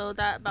stories, so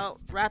that about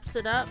wraps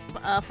it up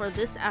for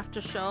this after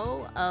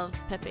show of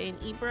Pepe and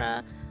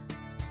Ibra.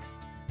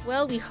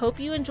 Well, we hope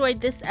you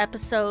enjoyed this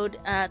episode.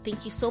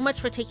 Thank you so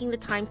much for taking the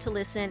time to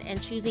listen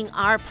and choosing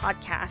our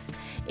podcast.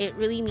 It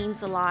really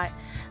means a lot.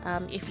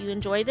 If you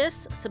enjoy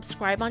this,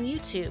 subscribe on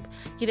YouTube,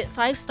 give it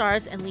 5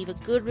 stars, and leave a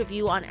good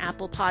review on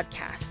Apple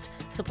Podcast.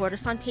 Support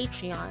us on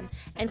Patreon,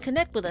 and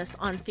connect with us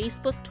on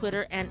Facebook,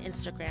 Twitter, and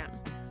Instagram.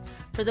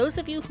 For those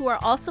of you who are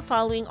also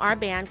following our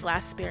band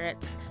Glass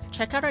Spirits,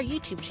 check out our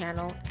YouTube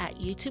channel at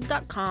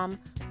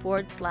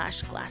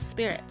youtube.com/Glass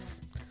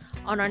Spirits.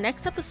 On our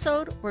next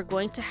episode, we're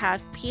going to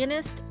have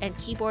pianist and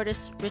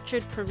keyboardist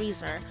Richard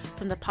Pariser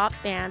from the pop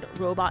band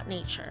Robot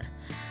Nature.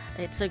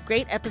 It's a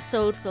great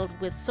episode filled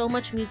with so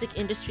much music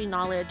industry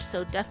knowledge,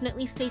 so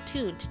definitely stay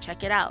tuned to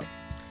check it out.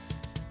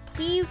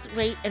 Please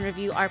rate and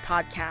review our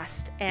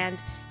podcast, and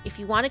if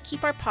you want to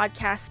keep our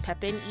podcast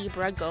Pepe and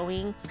Ibra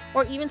going,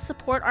 or even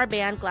support our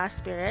band Glass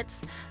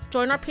Spirits,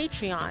 join our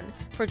Patreon.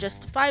 For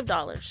just $5,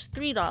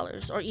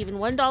 $3, or even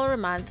 $1 a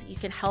month, you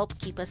can help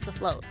keep us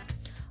afloat.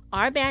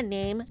 Our band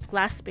name,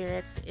 Glass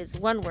Spirits, is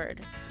one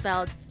word,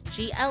 spelled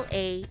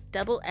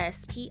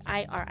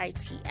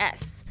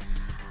GLASSPIRITS.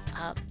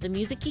 The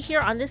music you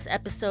hear on this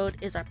episode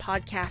is our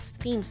podcast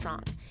theme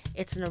song.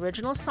 It's an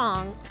original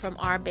song from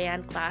our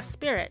band Glass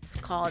Spirits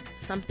called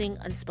Something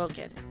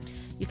Unspoken.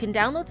 You can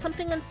download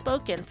Something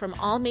Unspoken from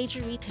all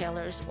major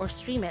retailers or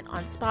stream it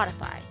on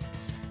Spotify.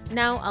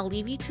 Now I'll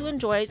leave you to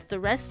enjoy the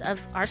rest of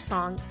our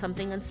song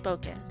Something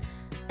Unspoken.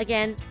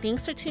 Again,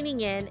 thanks for tuning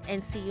in,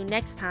 and see you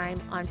next time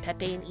on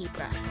Pepe and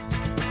Ibra.